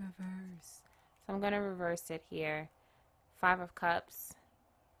in the reverse. So I'm going to reverse it here. Five of Cups,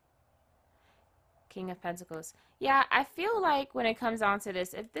 King of Pentacles. Yeah, I feel like when it comes down to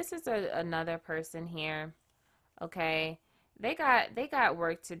this, if this is another person here, okay, they got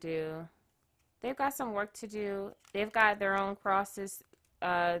work to do. They've got some work to do. They've got their own crosses,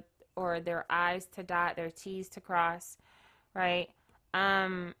 or their I's to dot, their T's to cross, right?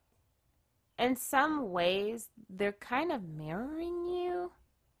 Um, in some ways, they're kind of mirroring you,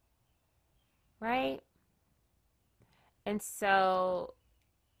 right? And so,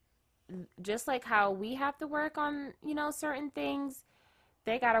 just like how we have to work on, certain things,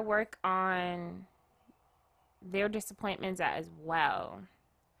 they got to work on their disappointments as well.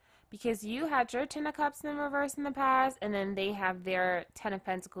 Because you had your Ten of Cups in reverse in the past, and then they have their Ten of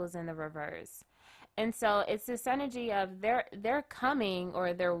Pentacles in the reverse. And so it's this energy of they're coming,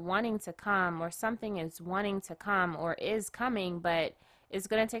 or they're wanting to come, or something is wanting to come or is coming, but it's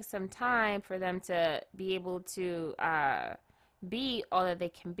going to take some time for them to be able to be all that they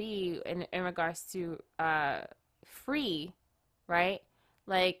can be in regards to free, right?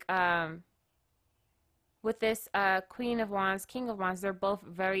 Like with this Queen of Wands, King of Wands, they're both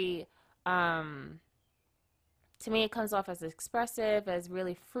very, to me, it comes off as expressive, as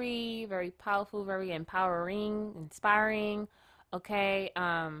really free, very powerful, very empowering, inspiring. Okay,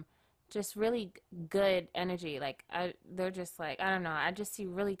 just really good energy. Like they're just like, I don't know. I just see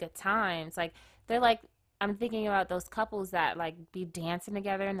really good times. Like they're like, I'm thinking about those couples that like be dancing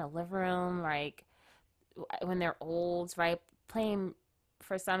together in the living room, like when they're old, right? Playing,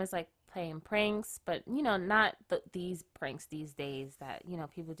 for some it's like playing pranks, but not these pranks these days that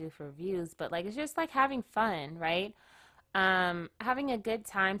people do for views, but like it's just like having fun, right? Having a good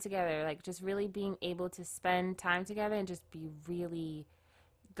time together, like just really being able to spend time together and just be really,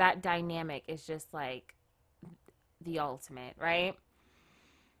 that dynamic is just like the ultimate, right?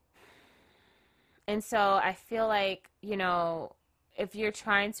 And so I feel like, if you're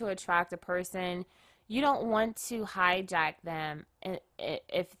trying to attract a person, you don't want to hijack them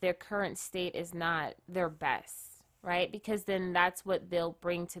if their current state is not their best, right? Because then that's what they'll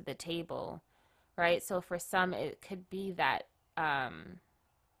bring to the table, right? So for some, it could be that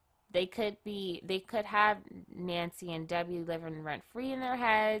they could have Nancy and Debbie living rent free in their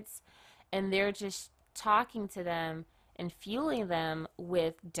heads, and they're just talking to them and fueling them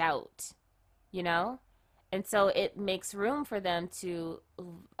with doubt, you know? And so it makes room for them to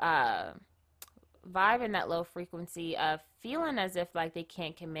uh, vibe in that low frequency of feeling as if like they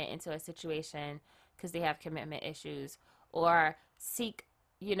can't commit into a situation because they have commitment issues, or seek,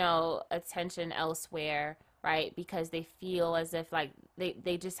 attention elsewhere, right? Because they feel as if like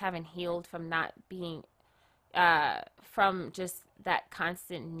they just haven't healed from not being from just that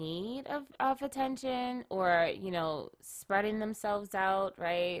constant need of attention, or spreading themselves out,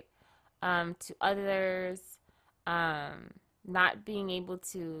 right, to others, um, not being able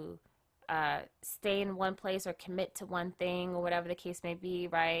to stay in one place or commit to one thing or whatever the case may be,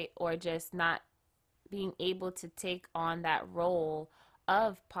 right? Or just not being able to take on that role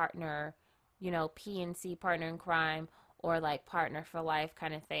of partner, P and C, partner in crime, or like partner for life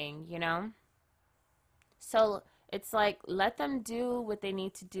kind of thing. So it's like, let them do what they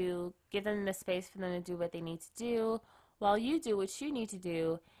need to do, give them the space for them to do what they need to do while you do what you need to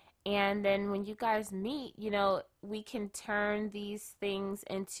do. And then when you guys meet, we can turn these things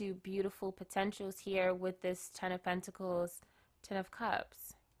into beautiful potentials here with this Ten of Pentacles, Ten of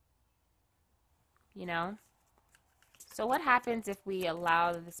Cups, you know? So what happens if we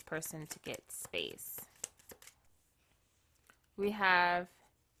allow this person to get space? We have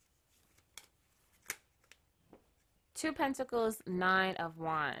Two Pentacles, Nine of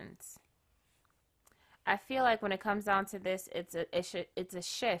Wands. I feel like when it comes down to this, it's a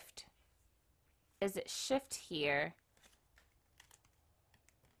shift. Is it shift here?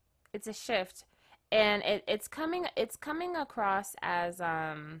 It's a shift, and it's coming across as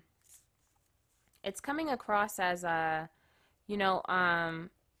them coming,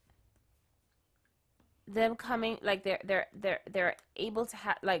 like they're able to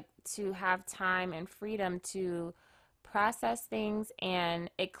have time and freedom to process things, and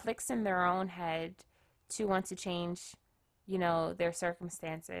it clicks in their own head to want to change, their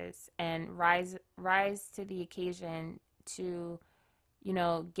circumstances, and rise to the occasion to,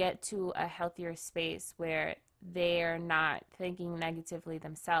 get to a healthier space where they're not thinking negatively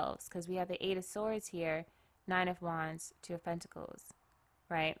themselves. Because we have the Eight of Swords here, Nine of Wands, Two of Pentacles,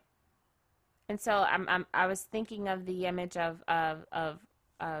 right? And so I was thinking of the image of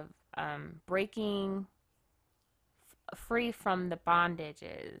breaking free from the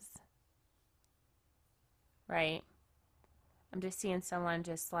bondages, right? I'm just seeing someone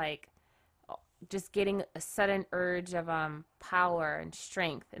just getting a sudden urge of power and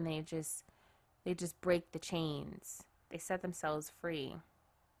strength, and they just break the chains. They set themselves free.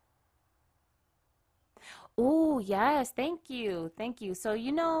 Oh, yes, thank you. Thank you. So,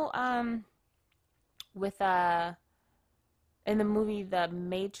 with in the movie The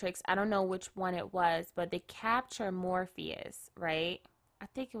Matrix, I don't know which one it was, but they capture Morpheus, right? I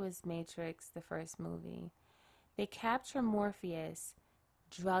think it was Matrix, the first movie. They capture Morpheus,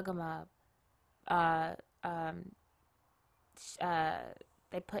 drug him up, uh, um,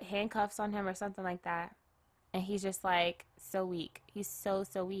 they put handcuffs on him or something like that, and he's just like so weak. He's so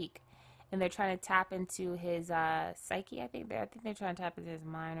weak, and they're trying to tap into his psyche. I think they're trying to tap into his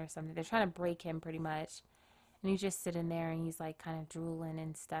mind or something. They're trying to break him pretty much, and he's just sitting there, and he's like kind of drooling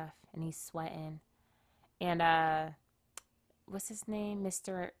and stuff, and he's sweating, and what's his name,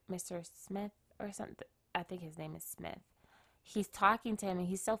 Mr. Smith or something. I think his name is Smith. He's talking to him, and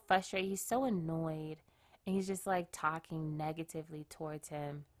he's so frustrated. He's so annoyed, and he's just like talking negatively towards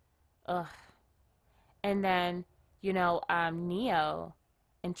him. Ugh. And then, Neo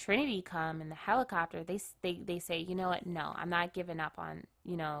and Trinity come in the helicopter. They say, you know what? No, I'm not giving up on,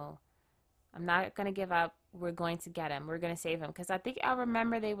 I'm not going to give up. We're going to get him. We're going to save him. Because I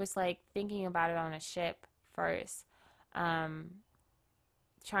remember they was like thinking about it on a ship first.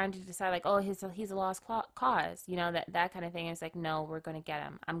 Trying to decide like, oh, he's a lost cause. That kind of thing. It's like, no, we're going to get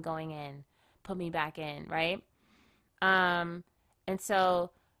him. I'm going in. Put me back in, right? And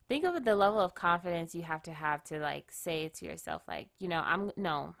so think of the level of confidence you have to like say to yourself, like, I'm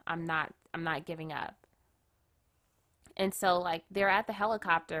not giving up. And so like they're at the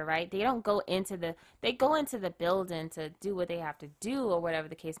helicopter, right? They go into the building to do what they have to do or whatever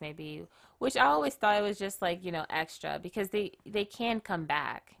the case may be, which I always thought it was just like, extra, because they can come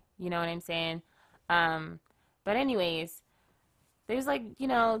back. You know what I'm saying? But anyways, They was like, you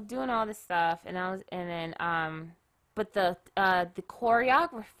know, doing all this stuff, and but the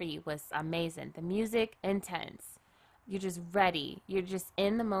choreography was amazing. The music intense. You're just ready. You're just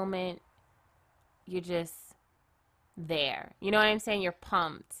in the moment. You're just there. You know what I'm saying? You're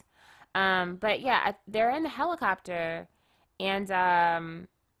pumped. But yeah, they're in the helicopter, and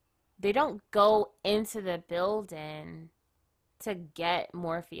they don't go into the building to get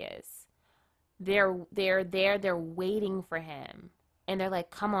Morpheus. They're there, they're waiting for him. And they're like,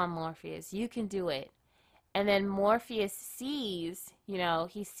 "Come on, Morpheus, you can do it." And then Morpheus sees, you know,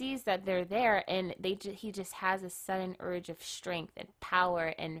 he sees that they're there, and he just has a sudden urge of strength and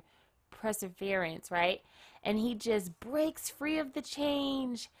power and perseverance, right? And he just breaks free of the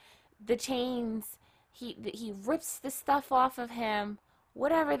chains. He rips the stuff off of him,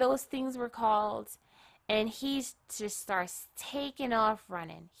 whatever those things were called, and he just starts taking off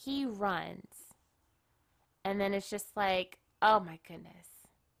running. He runs, and then it's just like, oh my goodness,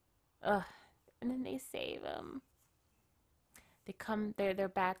 ugh. And then they save him. They're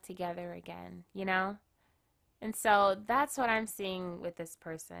back together again, you know? And so that's what I'm seeing with this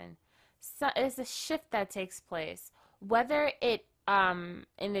person. So it's a shift that takes place. Whether it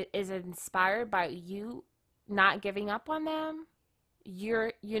is inspired by you not giving up on them,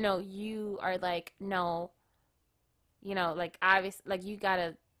 you are like, no, you know, like obviously, like, you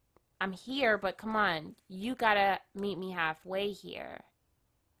gotta, I'm here, but come on, you gotta meet me halfway here.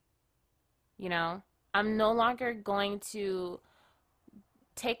 You know, I'm no longer going to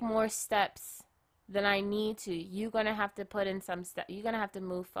take more steps than I need to. You're going to have to put in some steps. You're going to have to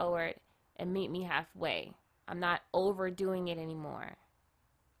move forward and meet me halfway. I'm not overdoing it anymore.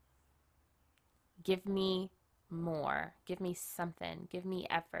 Give me more. Give me something. Give me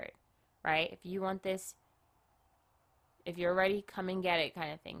effort, right? If you want this, if you're ready, come and get it,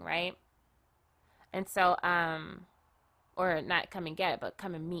 kind of thing, right? And so, or not come and get it, but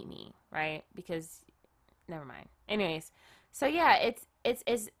come and meet me, right? Because, never mind. Anyways, so yeah,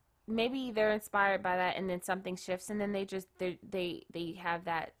 it's maybe they're inspired by that, and then something shifts, and then they have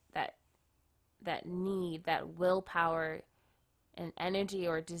that need, that willpower and energy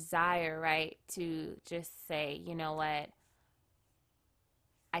or desire, right, to just say, you know what,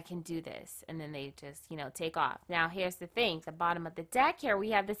 I can do this, and then they just, you know, take off. Now here's the thing: the bottom of the deck here,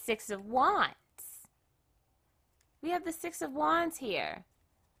 we have the Six of Wands. We have the Six of Wands here.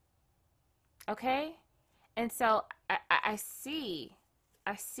 Okay? And so I see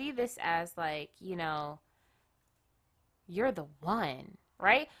this as like, you know, you're the one,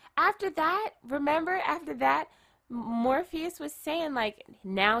 right? After that, remember, after that, Morpheus was saying, like,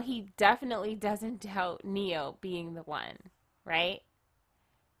 now he definitely doesn't doubt Neo being the one, right?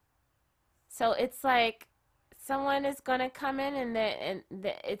 So it's like someone is gonna come in, and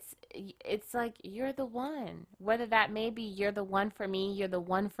it's like, you're the one. Whether that may be you're the one for me, you're the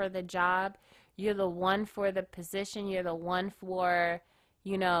one for the job, you're the one for the position, you're the one for,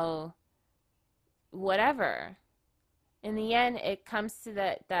 you know, whatever. In the end, it comes to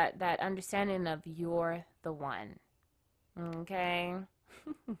that understanding of you're the one. Okay?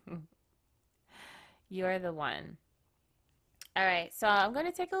 You're the one. All right, so I'm going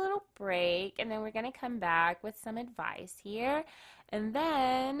to take a little break, and then we're going to come back with some advice here, and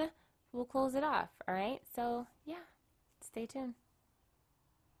then we'll close it off. All right, so yeah, stay tuned.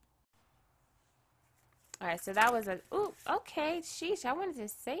 All right, so that was okay, sheesh, I wanted to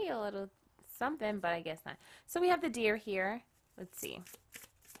say a little something, but I guess not. So we have the deer here. Let's see.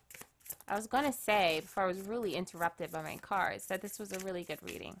 I was going to say, before I was really interrupted by my cards, that this was a really good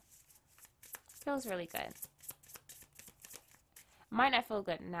reading. Feels really good. Might not feel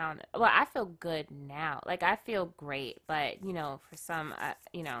good now. Well, I feel good now. Like, I feel great, but, you know, for some,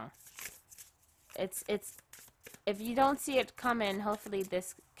 you know, it's, if you don't see it coming, hopefully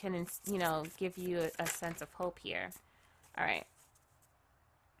this can, you know, give you a sense of hope here. All right.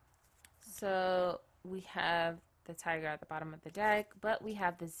 So we have the tiger at the bottom of the deck, but we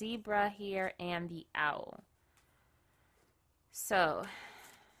have the zebra here and the owl. So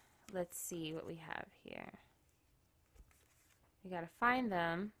let's see what we have here. We gotta find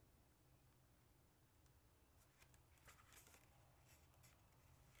them.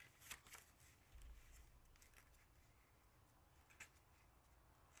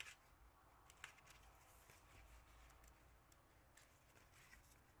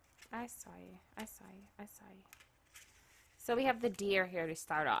 I saw you. I saw you. I saw you. So we have the deer here to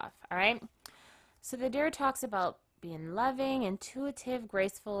start off, all right? So the deer talks about being loving, intuitive,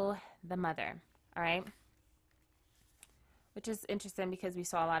 graceful, the mother, all right? Which is interesting because we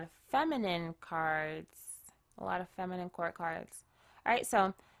saw a lot of feminine cards, a lot of feminine court cards. All right,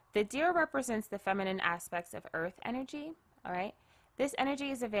 so the deer represents the feminine aspects of earth energy, all right? This energy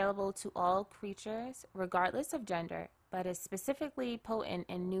is available to all creatures, regardless of gender, but is specifically potent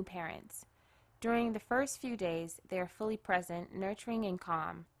in new parents. During the first few days, they are fully present, nurturing, and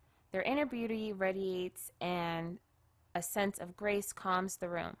calm. Their inner beauty radiates, and a sense of grace calms the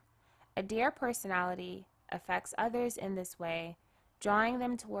room. A deer personality affects others in this way, drawing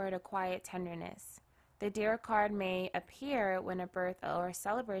them toward a quiet tenderness. The deer card may appear when a birth or a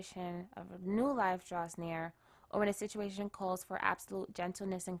celebration of a new life draws near, or when a situation calls for absolute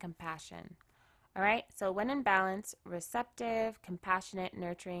gentleness and compassion. All right, so when in balance, receptive, compassionate,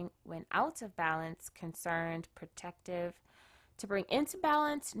 nurturing. When out of balance, concerned, protective. To bring into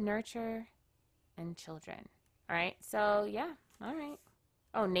balance, nurture, and children. All right, so yeah, all right.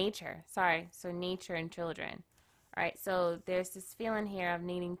 Oh, nature, sorry. So nature and children. All right, so there's this feeling here of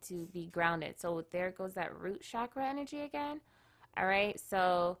needing to be grounded. So there goes that root chakra energy again. All right,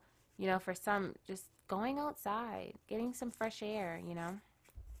 so, for some, just going outside, getting some fresh air,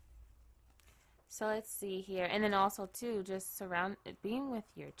 So let's see here. And then also, too, just being with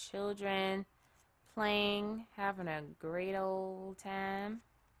your children, playing, having a great old time,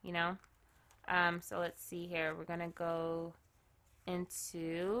 you know. So let's see here. We're going to go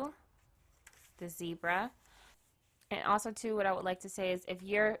into the zebra. And also, too, what I would like to say is if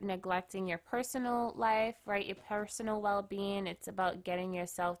you're neglecting your personal life, right, your personal well-being, it's about getting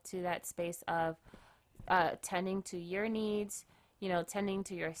yourself to that space of tending to your needs, tending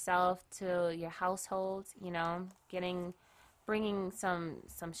to yourself, to your household, bringing some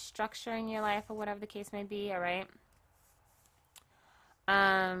structure in your life or whatever the case may be, all right?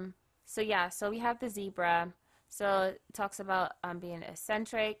 So we have the zebra. So it talks about being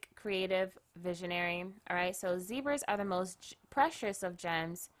eccentric, creative, visionary. All right. So zebras are the most precious of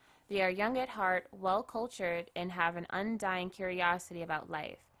gems. They are young at heart, well cultured, and have an undying curiosity about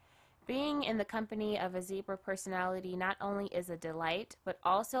life. Being in the company of a zebra personality not only is a delight, but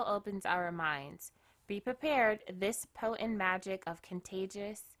also opens our minds. Be prepared. This potent magic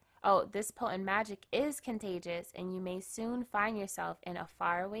is contagious, and you may soon find yourself in a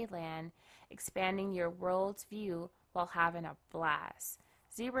faraway land, expanding your world's view while having a blast.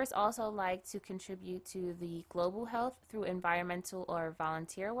 Zebras also like to contribute to the global health through environmental or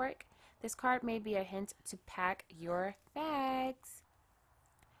volunteer work. This card may be a hint to pack your bags.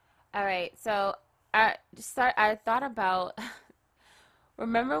 All right, so I thought about.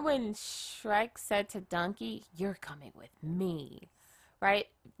 Remember when Shrek said to Donkey, "You're coming with me," right?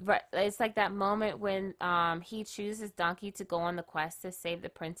 Right. It's like that moment when he chooses Donkey to go on the quest to save the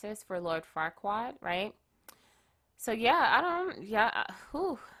princess for Lord Farquaad, right? So yeah,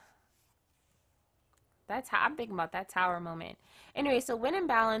 whew. That's how I'm thinking about that tower moment. Anyway, so when in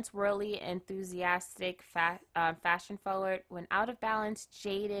balance, worldly, enthusiastic, fashion forward. When out of balance,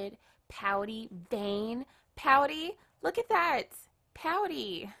 jaded, pouty, vain, pouty. Look at that,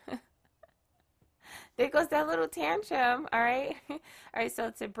 pouty. There goes that little tantrum. All right, all right. So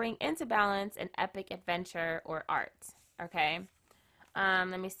to bring into balance an epic adventure or art. Okay.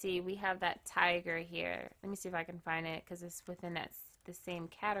 Let me see. We have that tiger here. Let me see if I can find it because it's within the same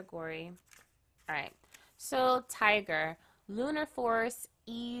category. All right. So, tiger, lunar force,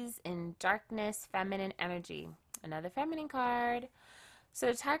 ease in darkness, feminine energy. Another feminine card. So,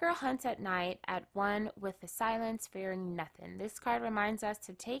 the tiger hunts at night, at one with the silence, fearing nothing. This card reminds us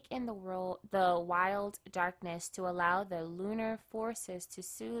to take in the wild darkness to allow the lunar forces to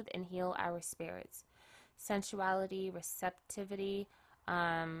soothe and heal our spirits. Sensuality, receptivity,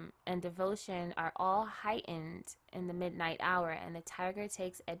 and devotion are all heightened in the midnight hour, and the tiger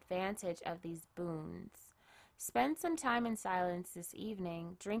takes advantage of these boons. Spend some time in silence this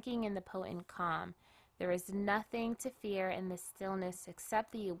evening, drinking in the potent calm. There is nothing to fear in the stillness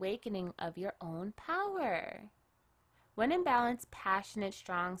except the awakening of your own power. When in balance, passionate,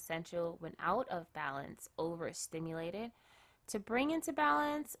 strong, sensual. When out of balance, overstimulated. To bring into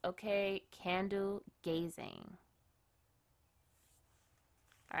balance, okay, candle gazing.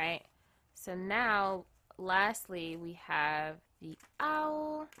 All right, so now, lastly, we have the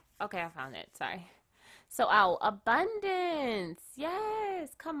owl. Okay, I found it, sorry. So owl, abundance. Yes,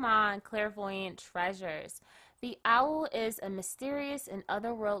 come on, clairvoyant treasures. The owl is a mysterious and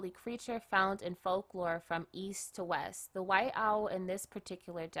otherworldly creature found in folklore from east to west. The white owl in this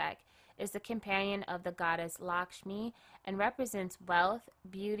particular deck is the companion of the goddess Lakshmi and represents wealth,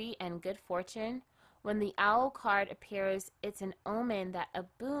 beauty, and good fortune. When the owl card appears, it's an omen that a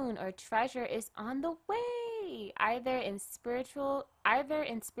boon or treasure is on the way, either in spiritual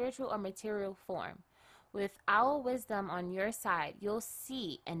or material form. With owl wisdom on your side, you'll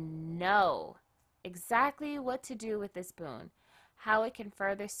see and know exactly what to do with this boon, how it can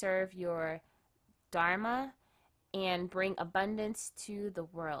further serve your dharma, and bring abundance to the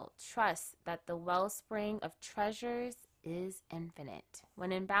world. Trust that the wellspring of treasures is infinite.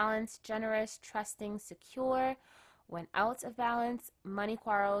 When in balance, generous, trusting, secure. When out of balance, money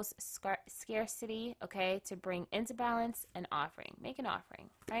quarrels, scarcity, okay, to bring into balance, an offering. Make an offering,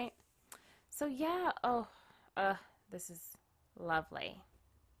 right? So yeah, this is lovely.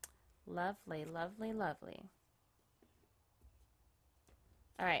 Lovely, lovely, lovely.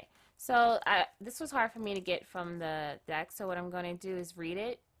 All right. So this was hard for me to get from the deck. So what I'm going to do is read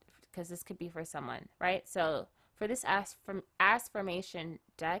it because this could be for someone, right? So for this affirmation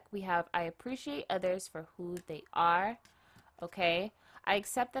deck, we have I appreciate others for who they are. Okay. I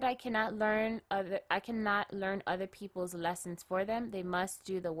accept that I cannot learn other people's lessons for them. They must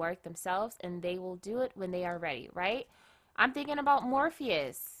do the work themselves and they will do it when they are ready, right? I'm thinking about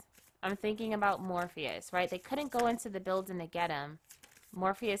Morpheus. Right? They couldn't go into the building to get him.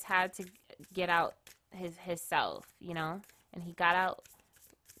 Morpheus had to get out his self, you know, and he got out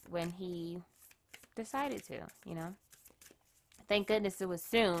when he decided to, you know. Thank goodness it was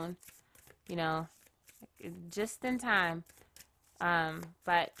soon, you know, just in time.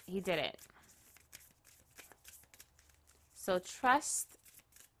 But he did it. So trust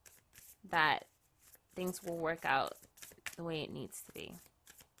that things will work out the way it needs to be.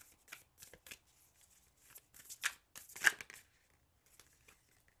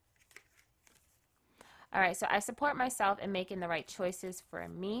 All right, so I support myself in making the right choices for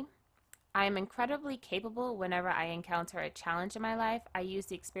me. I am incredibly capable whenever I encounter a challenge in my life. I use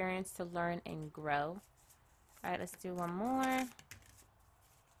the experience to learn and grow. All right, let's do one more.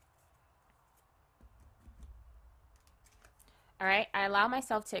 All right, I allow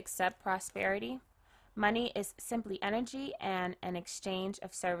myself to accept prosperity. Money is simply energy and an exchange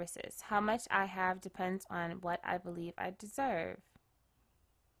of services. How much I have depends on what I believe I deserve.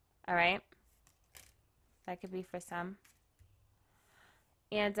 All right. That could be for some.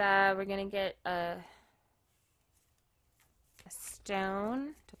 And we're going to get a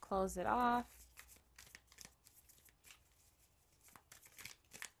stone to close it off.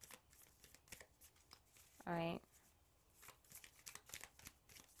 All right.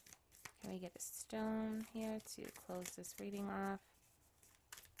 Can we get a stone here to close this reading off?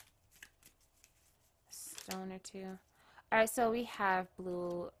 A stone or two. All right, so we have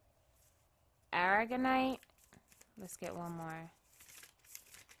blue aragonite. Let's get one more.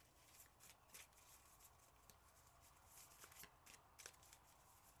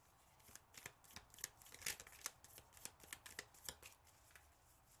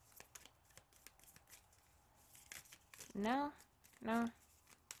 No? No?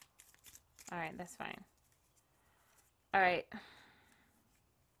 All right, that's fine. All right.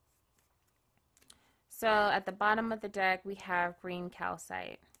 So at the bottom of the deck, we have green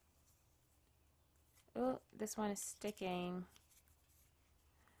calcite. Oh, this one is sticking.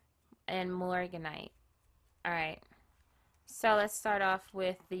 And morganite. All right. So let's start off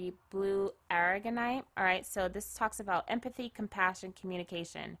with the blue aragonite. All right, so this talks about empathy, compassion,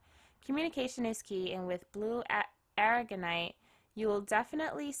 communication. Communication is key, and with blue aragonite, you will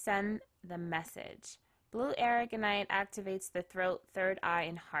definitely send the message. Blue aragonite activates the throat, third eye,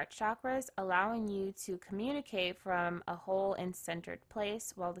 and heart chakras, allowing you to communicate from a whole and centered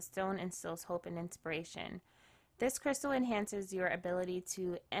place, while the stone instills hope and inspiration. This crystal enhances your ability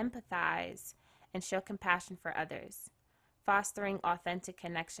to empathize and show compassion for others, fostering authentic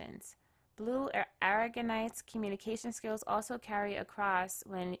connections. Blue aragonite's communication skills also carry across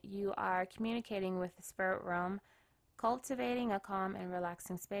when you are communicating with the spirit realm, cultivating a calm and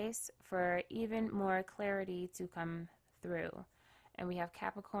relaxing space for even more clarity to come through. And we have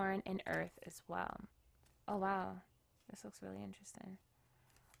Capricorn and Earth as well. Oh, wow. This looks really interesting.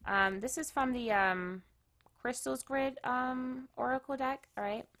 This is from the Crystals Grid Oracle deck, all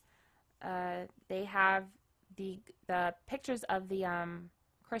right? They have the pictures of the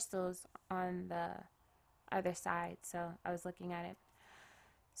crystals on the other side, so I was looking at it.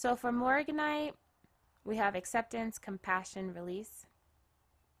 So for morganite, we have acceptance, compassion, release.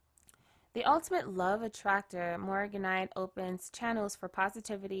 The ultimate love attractor, morganite opens channels for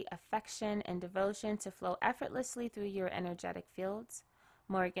positivity, affection, and devotion to flow effortlessly through your energetic fields.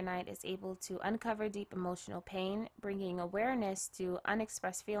 Morganite is able to uncover deep emotional pain, bringing awareness to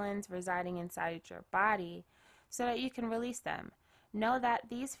unexpressed feelings residing inside your body so that you can release them. Know that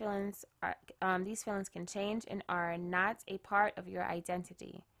these feelings can change and are not a part of your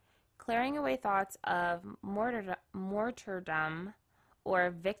identity. Clearing away thoughts of martyrdom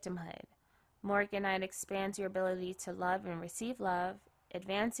or victimhood. Morganite expands your ability to love and receive love,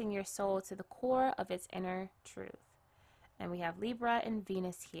 advancing your soul to the core of its inner truth. And we have Libra and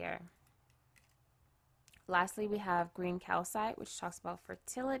Venus here. Lastly, we have green calcite, which talks about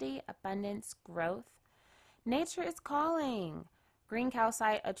fertility, abundance, growth. Nature is calling. Green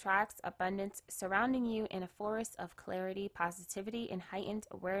calcite attracts abundance surrounding you in a forest of clarity, positivity, and heightened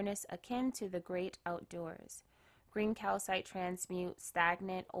awareness akin to the great outdoors. Green calcite transmutes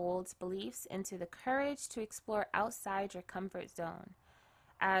stagnant old beliefs into the courage to explore outside your comfort zone.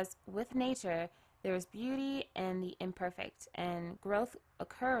 As with nature, there is beauty in the imperfect, and growth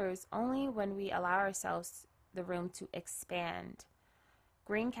occurs only when we allow ourselves the room to expand.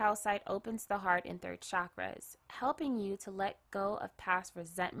 Green calcite opens the heart and third chakras, helping you to let go of past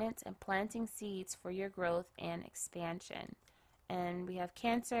resentments and planting seeds for your growth and expansion. And we have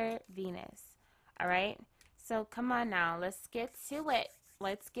Cancer, Venus. All right? So come on now, let's get to it.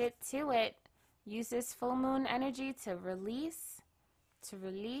 Let's get to it. Use this full moon energy to release,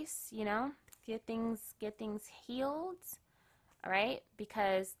 get things healed. All right?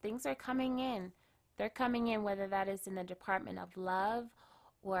 Because things are coming in. They're coming in, whether that is in the department of love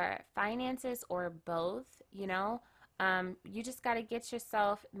or finances or both. You just got to get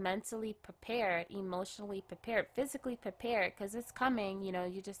yourself mentally prepared, emotionally prepared, physically prepared, because it's coming.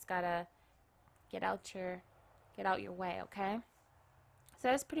 You just got to get out your way, okay? So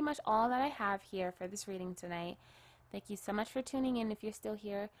that's pretty much all that I have here for this reading tonight. Thank you so much for tuning in. If you're still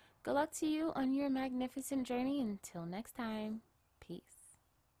here, good luck to you on your magnificent journey. Until next time, peace.